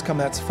emotions come,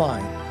 that's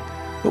fine.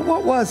 But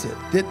what was it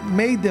that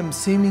made them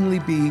seemingly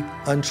be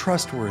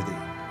untrustworthy?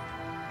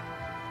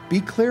 Be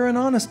clear and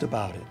honest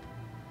about it.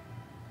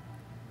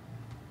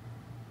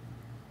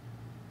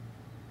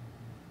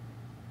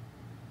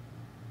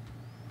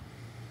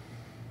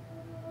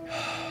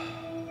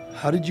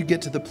 How did you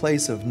get to the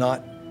place of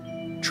not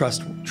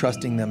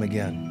trusting them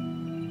again,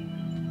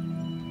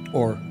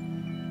 or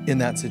in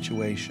that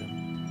situation?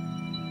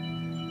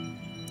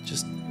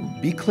 Just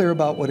be clear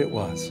about what it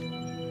was.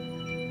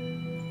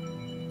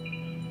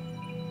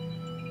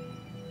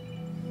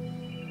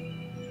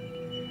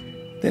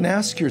 Then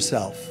ask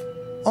yourself,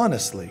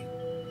 honestly,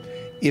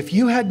 if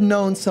you had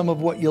known some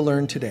of what you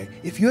learned today,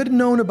 if you had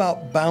known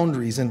about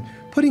boundaries and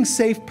putting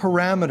safe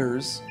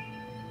parameters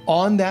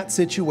on that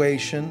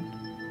situation,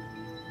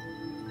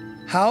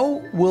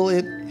 how will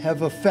it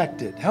have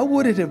affected? How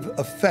would it have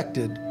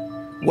affected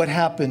what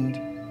happened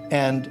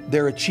and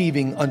their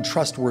achieving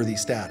untrustworthy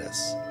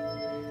status?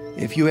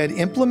 If you had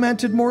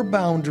implemented more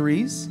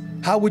boundaries,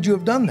 how would you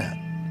have done that?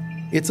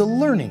 It's a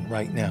learning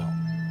right now.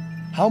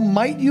 How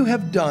might you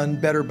have done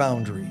better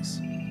boundaries?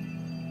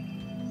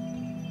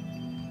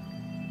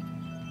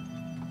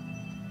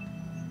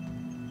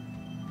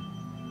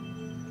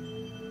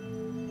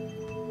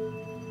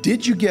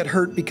 Did you get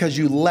hurt because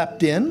you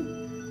leapt in?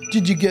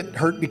 Did you get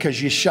hurt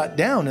because you shut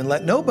down and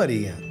let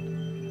nobody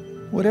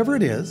in? Whatever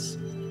it is,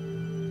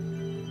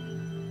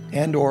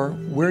 and or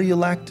where you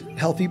lacked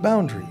healthy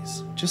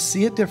boundaries, just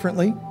see it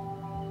differently.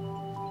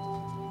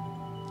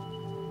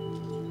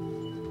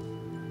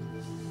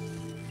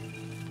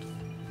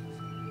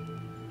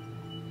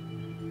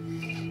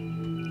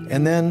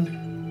 And then,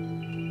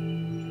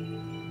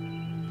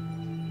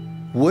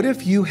 what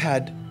if you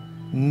had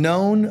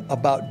known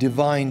about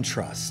divine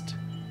trust?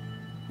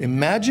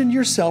 Imagine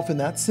yourself in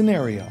that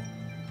scenario.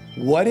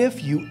 What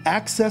if you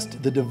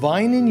accessed the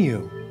divine in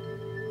you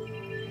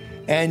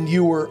and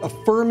you were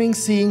affirming,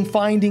 seeing,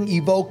 finding,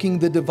 evoking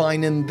the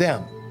divine in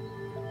them?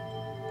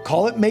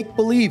 Call it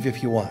make-believe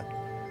if you want,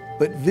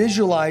 but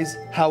visualize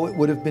how it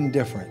would have been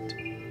different.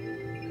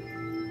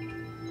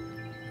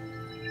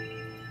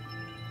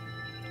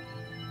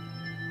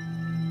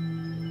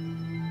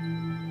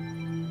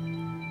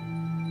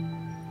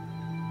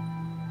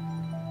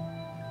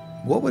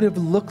 What would it have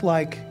looked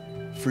like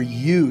for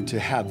you to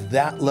have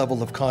that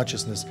level of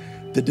consciousness?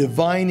 The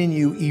divine in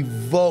you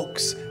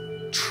evokes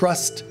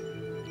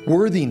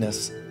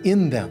trustworthiness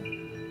in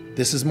them.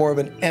 This is more of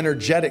an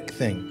energetic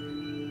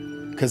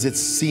thing because it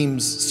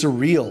seems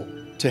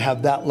surreal to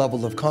have that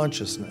level of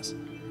consciousness.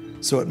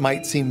 So it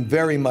might seem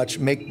very much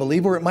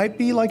make-believe, or it might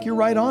be like you're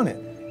right on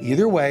it.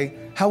 Either way,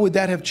 how would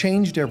that have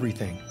changed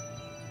everything?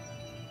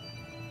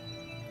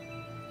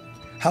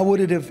 How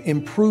would it have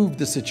improved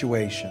the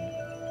situation?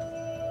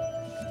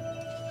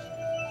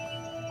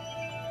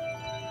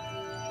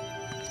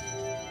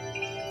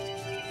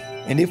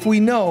 And if we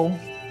know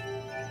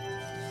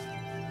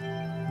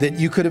that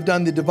you could have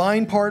done the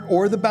divine part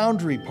or the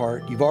boundary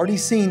part, you've already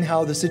seen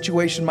how the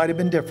situation might have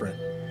been different,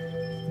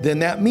 then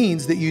that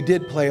means that you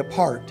did play a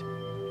part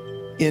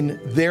in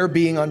their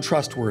being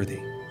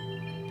untrustworthy.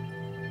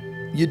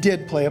 You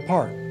did play a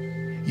part.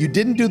 You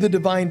didn't do the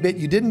divine bit,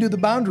 you didn't do the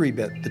boundary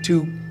bit, the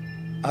 2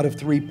 out of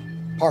 3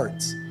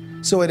 parts.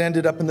 So it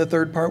ended up in the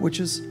third part, which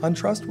is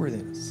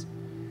untrustworthiness.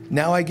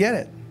 Now I get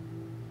it.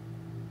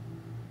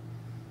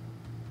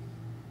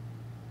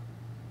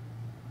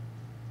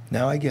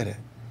 Now I get it.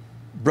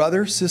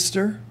 Brother,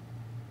 sister,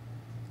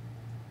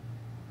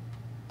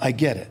 I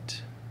get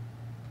it.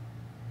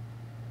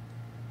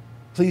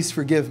 Please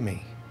forgive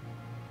me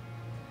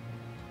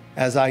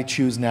as I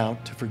choose now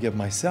to forgive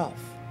myself.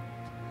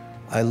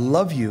 I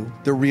love you,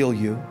 the real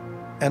you,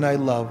 and I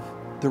love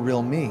the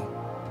real me.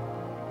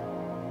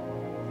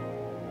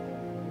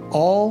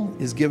 All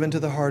is given to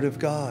the heart of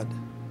God.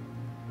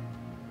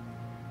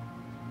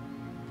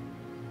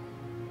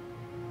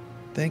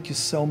 Thank you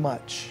so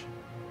much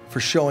for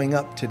showing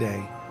up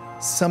today.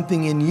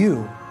 Something in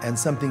you and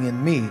something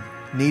in me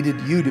needed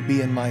you to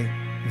be in my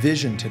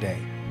vision today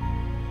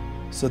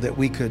so that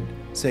we could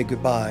say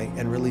goodbye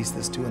and release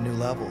this to a new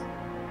level.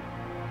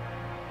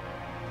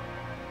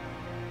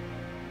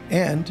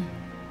 And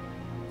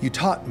you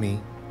taught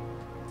me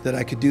that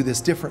I could do this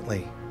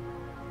differently.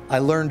 I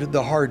learned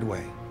the hard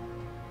way.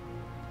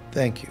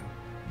 Thank you.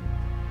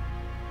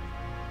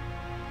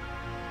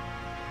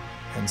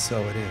 And so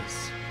it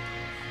is.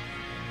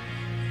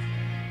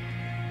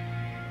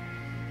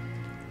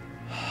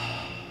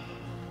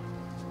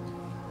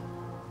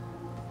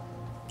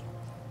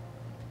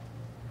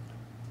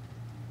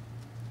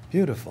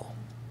 Beautiful.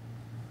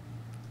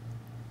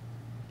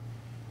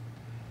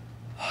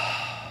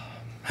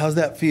 How's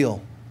that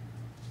feel?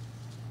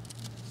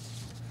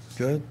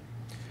 Good?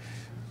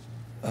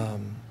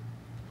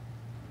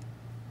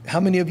 How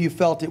many of you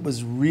felt it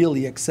was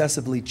really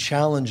excessively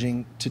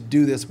challenging to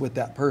do this with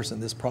that person,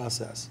 this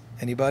process?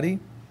 Anybody?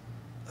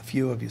 A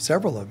few of you,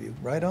 several of you,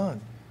 right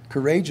on.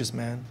 Courageous,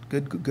 man.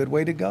 Good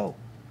way to go.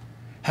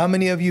 How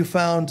many of you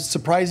found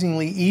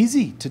surprisingly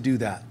easy to do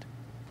that?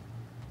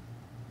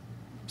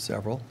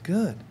 Several.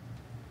 Good.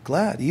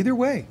 Glad. Either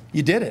way,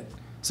 you did it.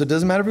 So it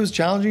doesn't matter if it was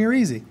challenging or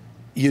easy.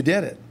 You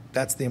did it.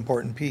 That's the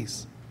important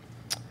piece.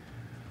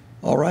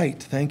 All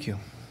right. Thank you.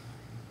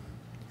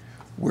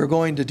 We're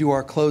going to do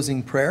our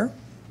closing prayer.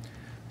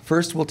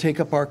 First, we'll take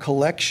up our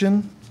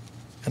collection,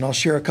 and I'll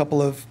share a couple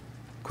of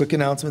quick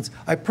announcements.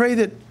 I pray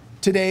that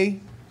today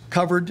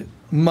covered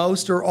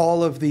most or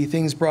all of the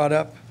things brought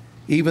up,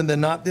 even the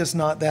not this,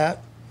 not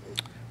that,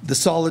 the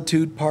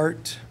solitude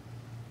part.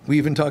 We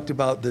even talked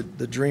about the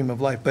dream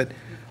of life, but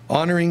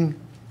honoring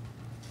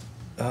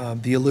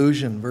the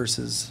illusion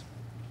versus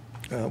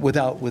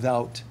without,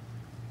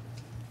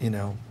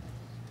 the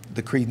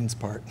credence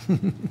part.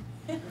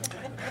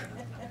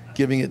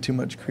 Giving it too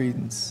much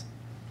credence.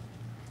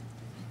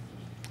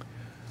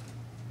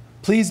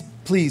 Please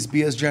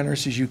be as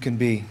generous as you can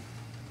be.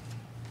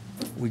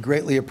 We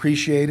greatly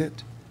appreciate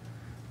it.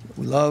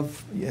 We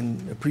love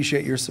and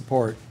appreciate your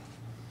support.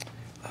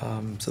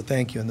 So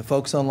thank you. And the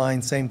folks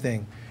online, same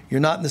thing. You're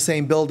not in the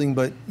same building,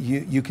 but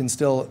you can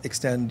still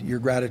extend your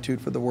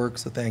gratitude for the work,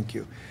 so thank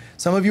you.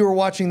 Some of you are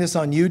watching this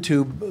on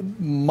YouTube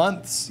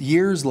months,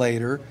 years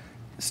later.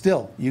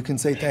 Still, you can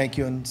say thank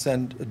you and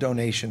send a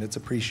donation. It's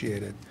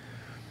appreciated.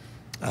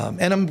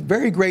 And I'm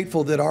very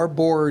grateful that our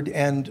board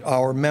and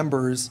our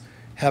members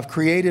have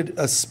created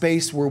a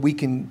space where we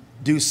can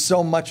do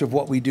so much of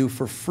what we do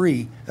for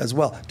free as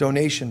well,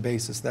 donation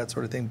basis, that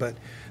sort of thing. But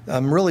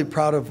I'm really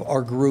proud of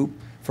our group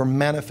for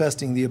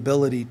manifesting the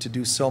ability to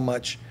do so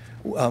much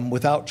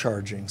without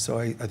charging. So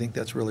I think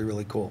that's really,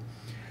 really cool.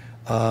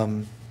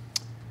 We're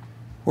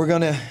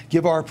going to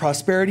give our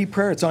prosperity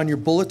prayer. It's on your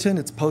bulletin.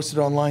 It's posted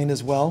online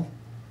as well.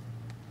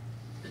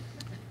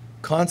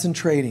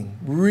 Concentrating,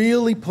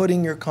 really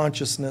putting your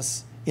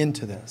consciousness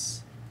into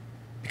this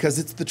because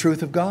it's the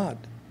truth of God.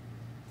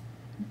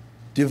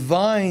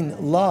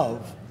 Divine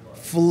love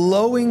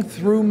flowing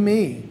through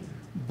me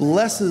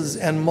blesses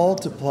and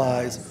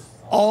multiplies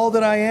all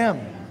that I am,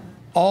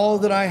 all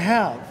that I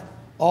have,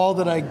 all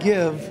that I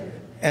give,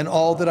 and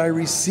all that I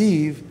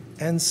receive,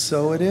 and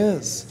so it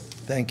is.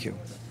 Thank you.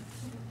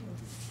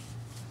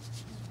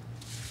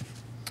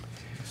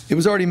 It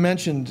was already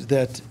mentioned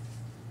that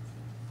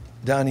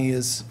Donnie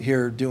is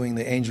here doing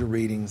the angel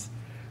readings,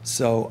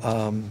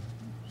 so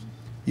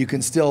you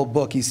can still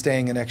book. He's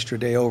staying an extra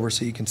day over,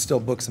 so you can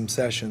still book some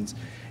sessions.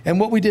 And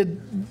what we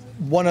did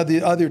one of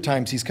the other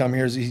times he's come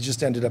here is he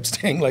just ended up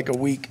staying like a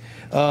week.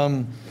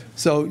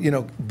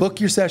 So,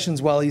 book your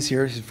sessions while he's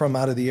here. He's from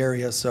out of the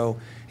area, so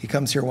he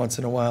comes here once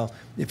in a while.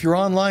 If you're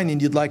online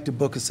and you'd like to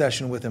book a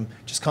session with him,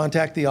 just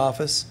contact the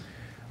office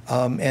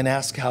and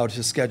ask how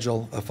to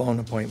schedule a phone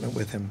appointment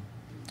with him.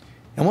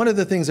 And one of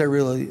the things I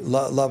really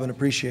love and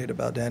appreciate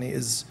about Danny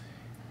is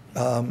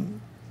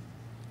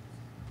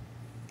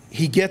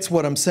he gets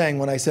what I'm saying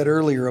when I said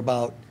earlier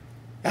about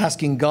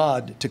asking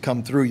God to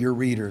come through your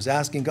readers,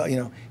 asking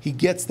God, he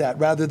gets that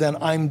rather than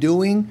I'm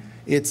doing,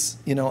 it's,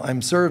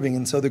 I'm serving,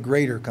 and so the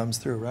greater comes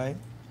through, right?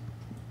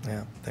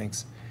 Yeah,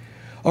 thanks.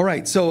 All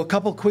right, so a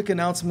couple quick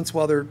announcements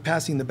while they're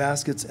passing the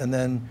baskets, and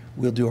then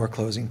we'll do our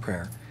closing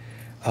prayer.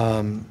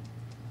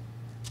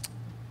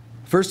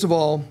 First of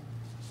all,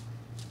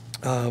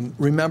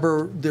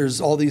 remember, there's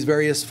all these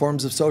various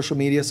forms of social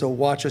media, so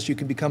watch us. You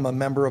can become a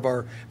member of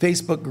our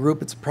Facebook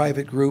group. It's a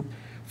private group,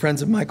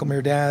 Friends of Michael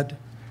Mirdad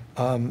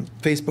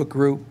Facebook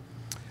group.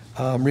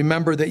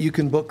 Remember that you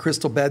can book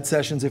crystal bed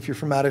sessions if you're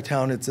from out of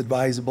town. It's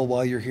advisable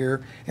while you're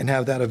here and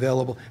have that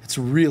available. It's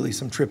really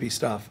some trippy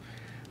stuff.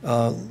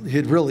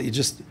 It really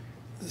just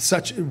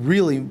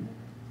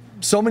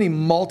so many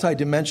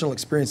multi-dimensional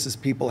experiences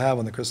people have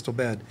on the crystal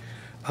bed.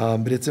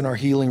 But it's in our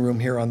healing room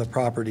here on the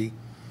property.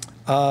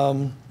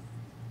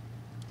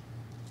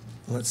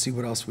 Let's see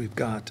what else we've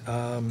got.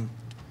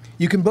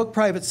 You can book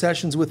private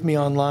sessions with me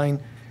online.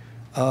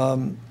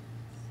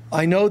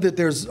 I know that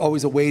there's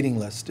always a waiting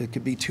list. It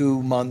could be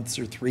 2 months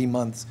or 3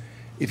 months.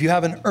 If you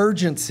have an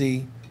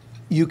urgency,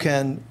 you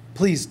can,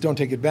 please don't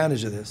take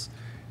advantage of this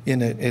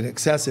in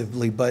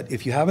excessively, but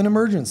if you have an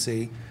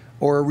emergency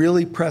or a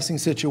really pressing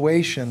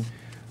situation,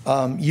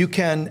 you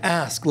can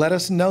ask. Let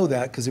us know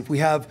that, because if we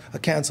have a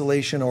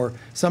cancellation, or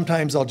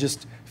sometimes I'll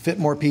just fit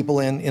more people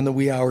in the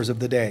wee hours of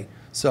the day.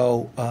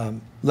 So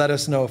let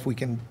us know if we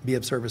can be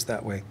of service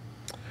that way.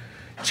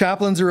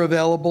 Chaplains are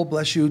available.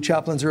 Bless you.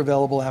 Chaplains are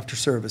available after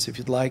service. If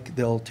you'd like,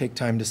 they'll take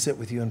time to sit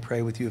with you and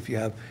pray with you if you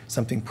have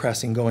something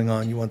pressing going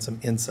on, you want some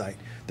insight.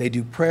 They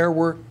do prayer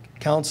work,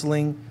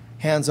 counseling,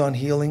 hands-on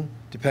healing,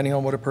 depending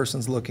on what a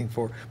person's looking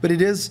for. But it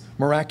is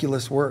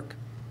miraculous work.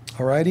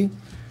 All righty?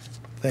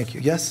 Thank you.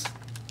 Yes?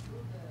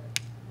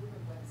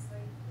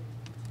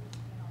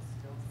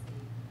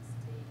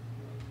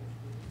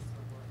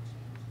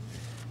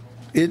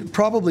 It'd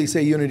probably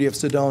say Unity of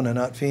Sedona,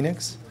 not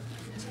Phoenix.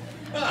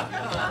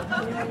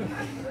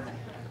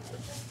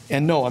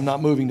 And no, I'm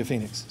not moving to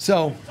Phoenix.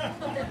 So,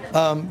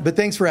 but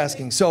thanks for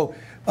asking. So,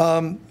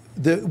 you'll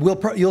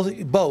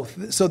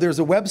both. So there's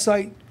a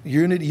website,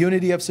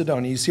 Unity of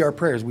Sedona. You see our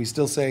prayers. We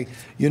still say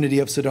Unity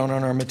of Sedona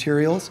on our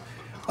materials.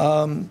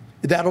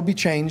 That'll be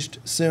changed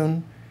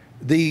soon.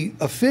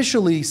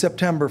 Officially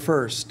September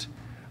 1st.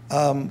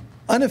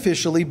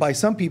 Unofficially, by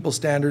some people's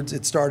standards,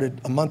 it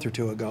started a month or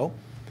two ago.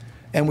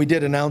 And we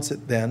did announce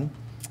it then.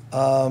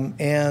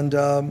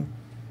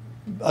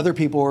 Other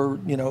people were,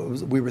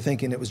 we were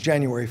thinking it was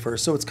January 1st.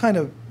 So it's kind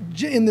of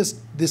in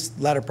this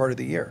latter part of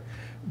the year.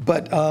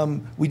 But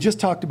we just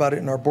talked about it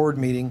in our board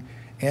meeting,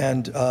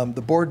 and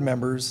the board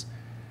members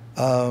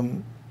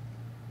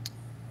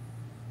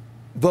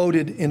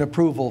voted in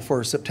approval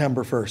for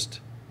September 1st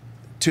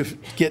to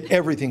get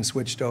everything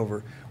switched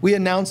over. We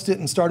announced it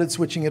and started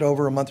switching it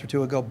over a month or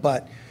two ago,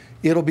 but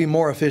it'll be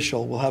more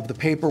official. We'll have the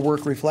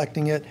paperwork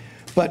reflecting it.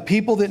 But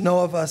people that know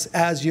of us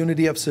as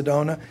Unity of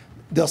Sedona,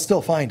 they'll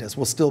still find us.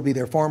 We'll still be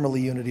there, formerly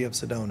Unity of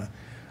Sedona.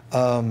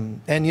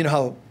 And you know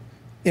how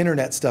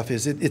internet stuff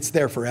is. It's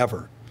there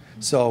forever.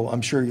 So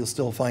I'm sure you'll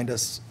still find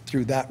us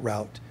through that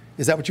route.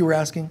 Is that what you were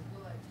asking?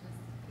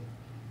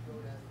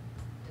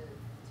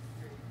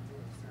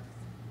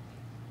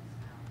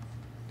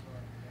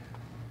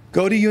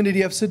 Go to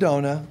Unity of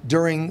Sedona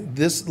during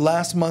this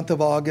last month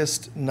of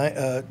August.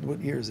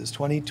 What year is this,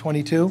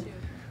 2022?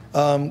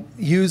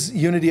 Use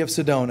Unity of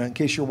Sedona in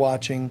case you're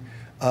watching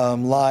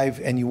live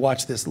and you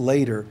watch this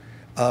later.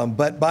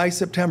 But by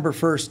September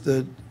 1st,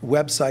 the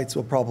websites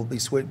will probably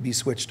be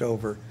switched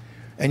over.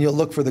 And you'll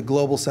look for the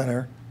Global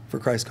Center for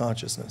Christ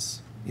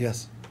Consciousness.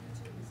 Yes?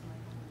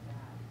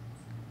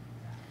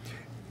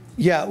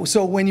 Yeah,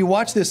 so when you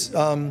watch this,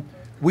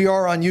 we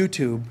are on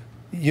YouTube,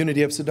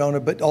 Unity of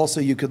Sedona, but also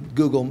you could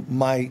Google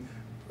my,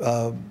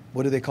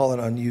 what do they call it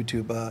on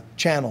YouTube,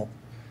 channel.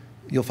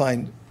 You'll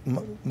find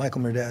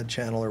Michael Mirdad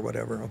channel or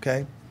whatever,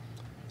 okay?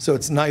 So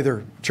it's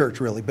neither church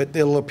really, but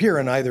it'll appear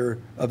in either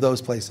of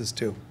those places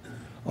too.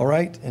 All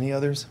right, any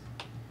others?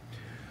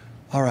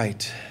 All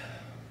right.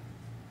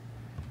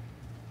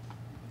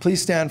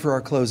 Please stand for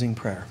our closing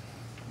prayer.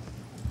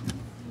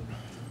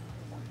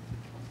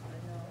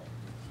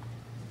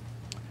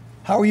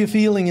 How are you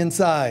feeling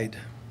inside?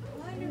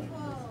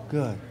 Wonderful.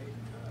 Good.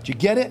 Did you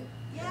get it?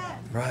 Yes.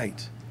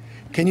 Right.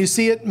 Can you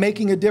see it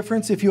making a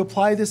difference if you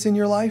apply this in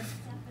your life?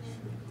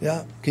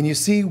 Yeah. Can you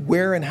see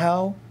where and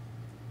how?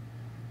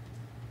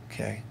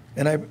 Okay.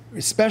 And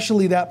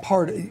especially that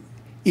part,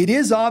 it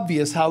is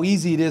obvious how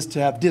easy it is to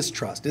have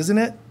distrust, isn't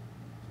it?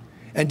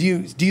 And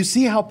do you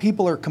see how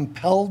people are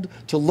compelled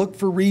to look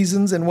for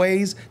reasons and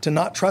ways to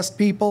not trust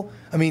people?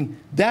 I mean,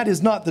 that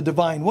is not the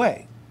divine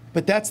way,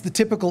 but that's the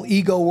typical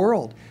ego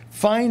world.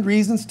 Find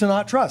reasons to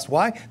not trust.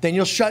 Why? Then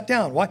you'll shut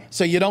down. Why?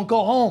 So you don't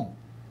go home.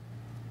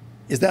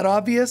 Is that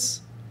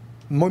obvious?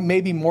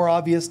 Maybe more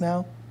obvious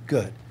now?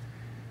 Good.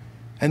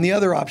 And the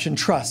other option,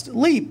 trust.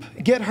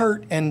 Leap, get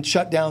hurt, and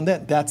shut down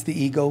then. That's the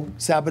ego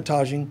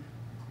sabotaging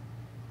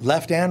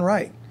left and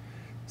right.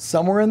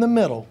 Somewhere in the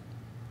middle,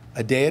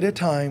 a day at a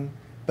time,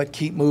 but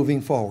keep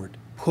moving forward.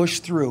 push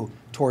through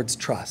towards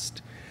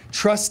trust.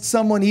 Trust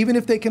someone even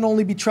if they can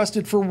only be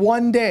trusted for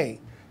one day.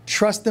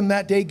 Trust them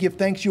that day, give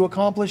thanks you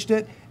accomplished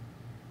it,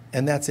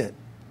 and that's it.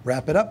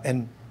 Wrap it up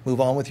and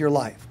move on with your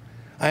life.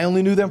 I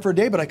only knew them for a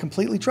day, but I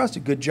completely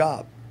trusted. Good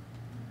job.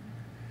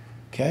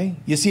 Okay?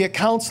 You see a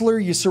counselor,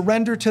 you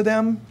surrender to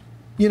them,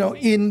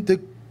 in the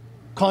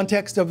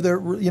context of their,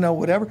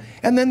 whatever,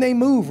 and then they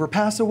move or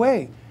pass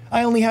away.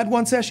 I only had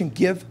one session.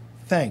 Give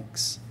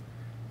thanks.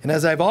 And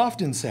as I've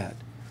often said,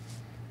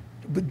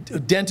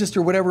 dentist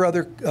or whatever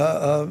other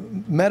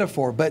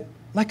metaphor, but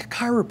like a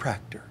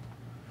chiropractor.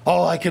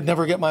 Oh, I could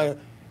never get my,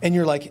 and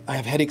you're like, I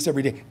have headaches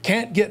every day.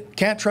 Can't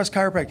trust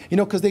chiropractic,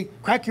 because they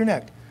crack your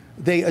neck.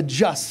 They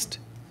adjust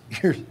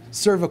your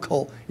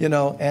cervical,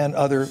 and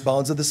other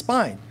bones of the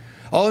spine.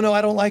 Oh no,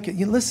 I don't like it.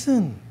 You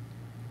listen.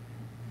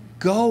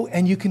 Go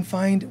and you can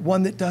find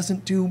one that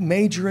doesn't do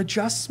major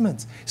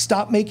adjustments.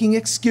 Stop making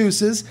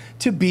excuses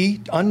to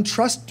be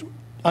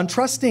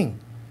untrusting.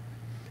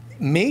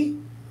 Me,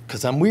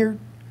 because I'm weird,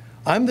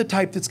 I'm the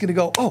type that's going to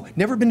go, oh,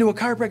 never been to a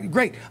chiropractor?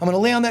 Great, I'm going to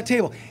lay on that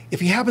table.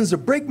 If he happens to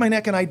break my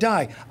neck and I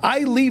die, I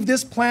leave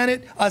this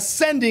planet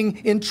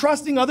ascending in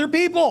trusting other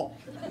people.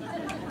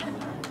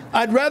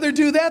 I'd rather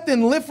do that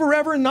than live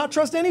forever and not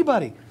trust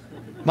anybody.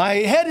 My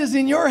head is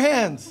in your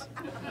hands.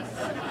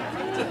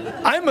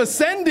 I'm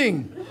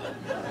ascending.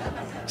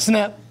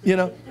 Snap,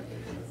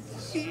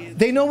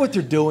 They know what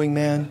they're doing,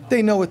 man.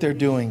 They know what they're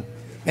doing.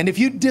 And if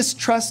you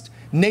distrust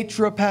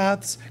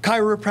naturopaths,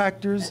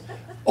 chiropractors,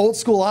 old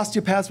school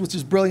osteopaths, which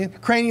is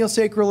brilliant,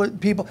 craniosacral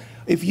people,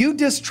 if you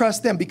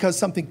distrust them because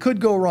something could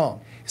go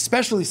wrong,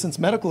 especially since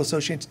medical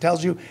association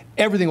tells you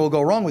everything will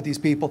go wrong with these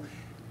people,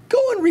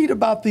 go and read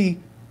about the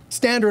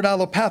standard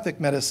allopathic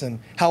medicine,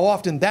 how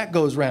often that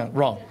goes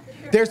wrong.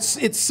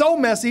 It's so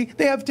messy,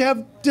 they have to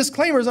have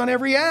disclaimers on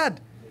every ad.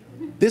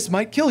 This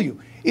might kill you.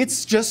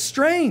 It's just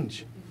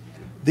strange.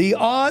 The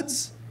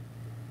odds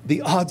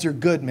are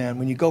good, man.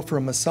 When you go for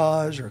a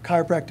massage or a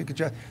chiropractic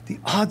adjustment, the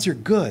odds are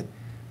good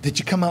that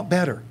you come out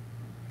better.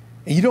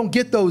 And you don't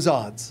get those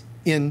odds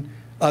in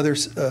other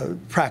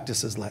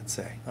practices, let's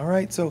say. All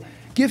right? So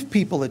give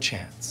people a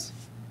chance.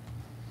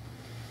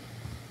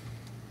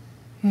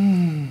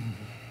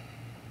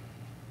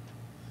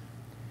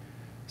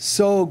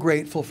 So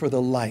grateful for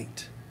the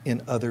light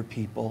in other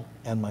people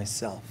and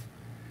myself.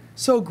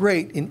 So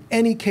great in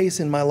any case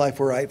in my life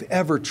where I've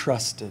ever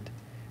trusted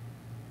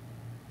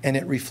and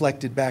it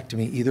reflected back to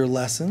me either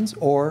lessons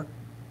or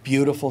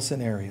beautiful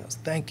scenarios.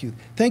 Thank you.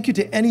 Thank you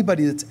to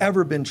anybody that's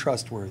ever been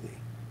trustworthy.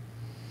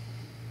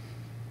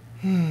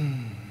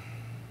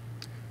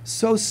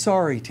 So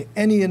sorry to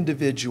any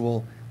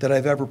individual that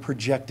I've ever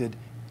projected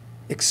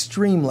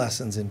extreme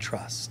lessons in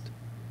trust.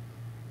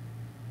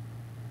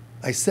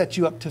 I set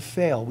you up to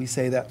fail. We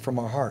say that from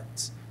our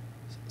hearts.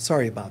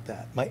 Sorry about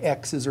that. My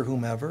exes or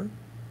whomever.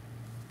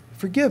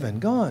 Forgiven,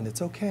 gone,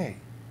 it's okay.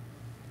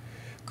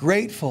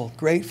 Grateful,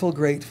 grateful,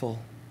 grateful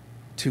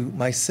to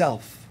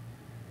myself.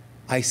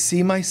 I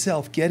see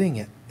myself getting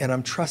it, and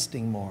I'm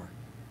trusting more.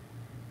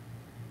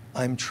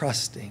 I'm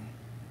trusting.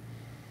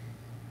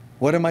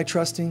 What am I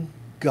trusting?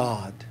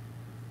 God.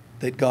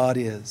 That God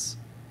is,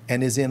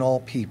 and is in all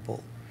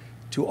people.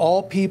 To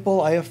all people,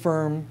 I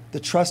affirm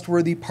the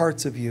trustworthy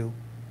parts of you.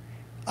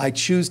 I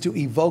choose to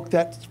evoke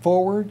that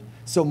forward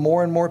so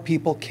more and more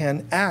people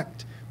can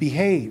act,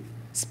 behave,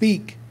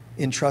 speak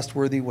in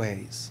trustworthy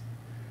ways.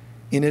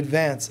 In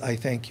advance, I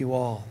thank you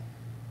all.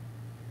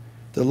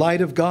 The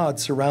light of God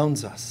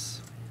surrounds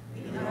us.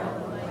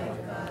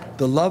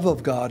 The love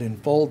of God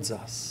enfolds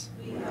us.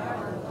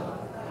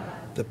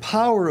 The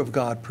power of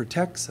God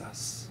protects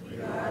us.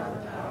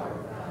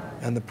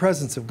 And the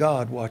presence of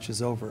God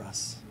watches over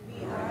us.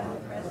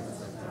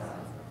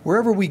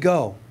 Wherever we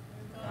go,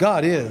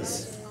 God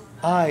is,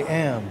 I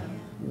am,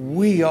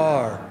 we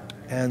are,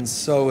 and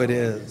so it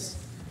is.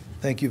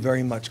 Thank you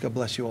very much. God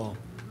bless you all.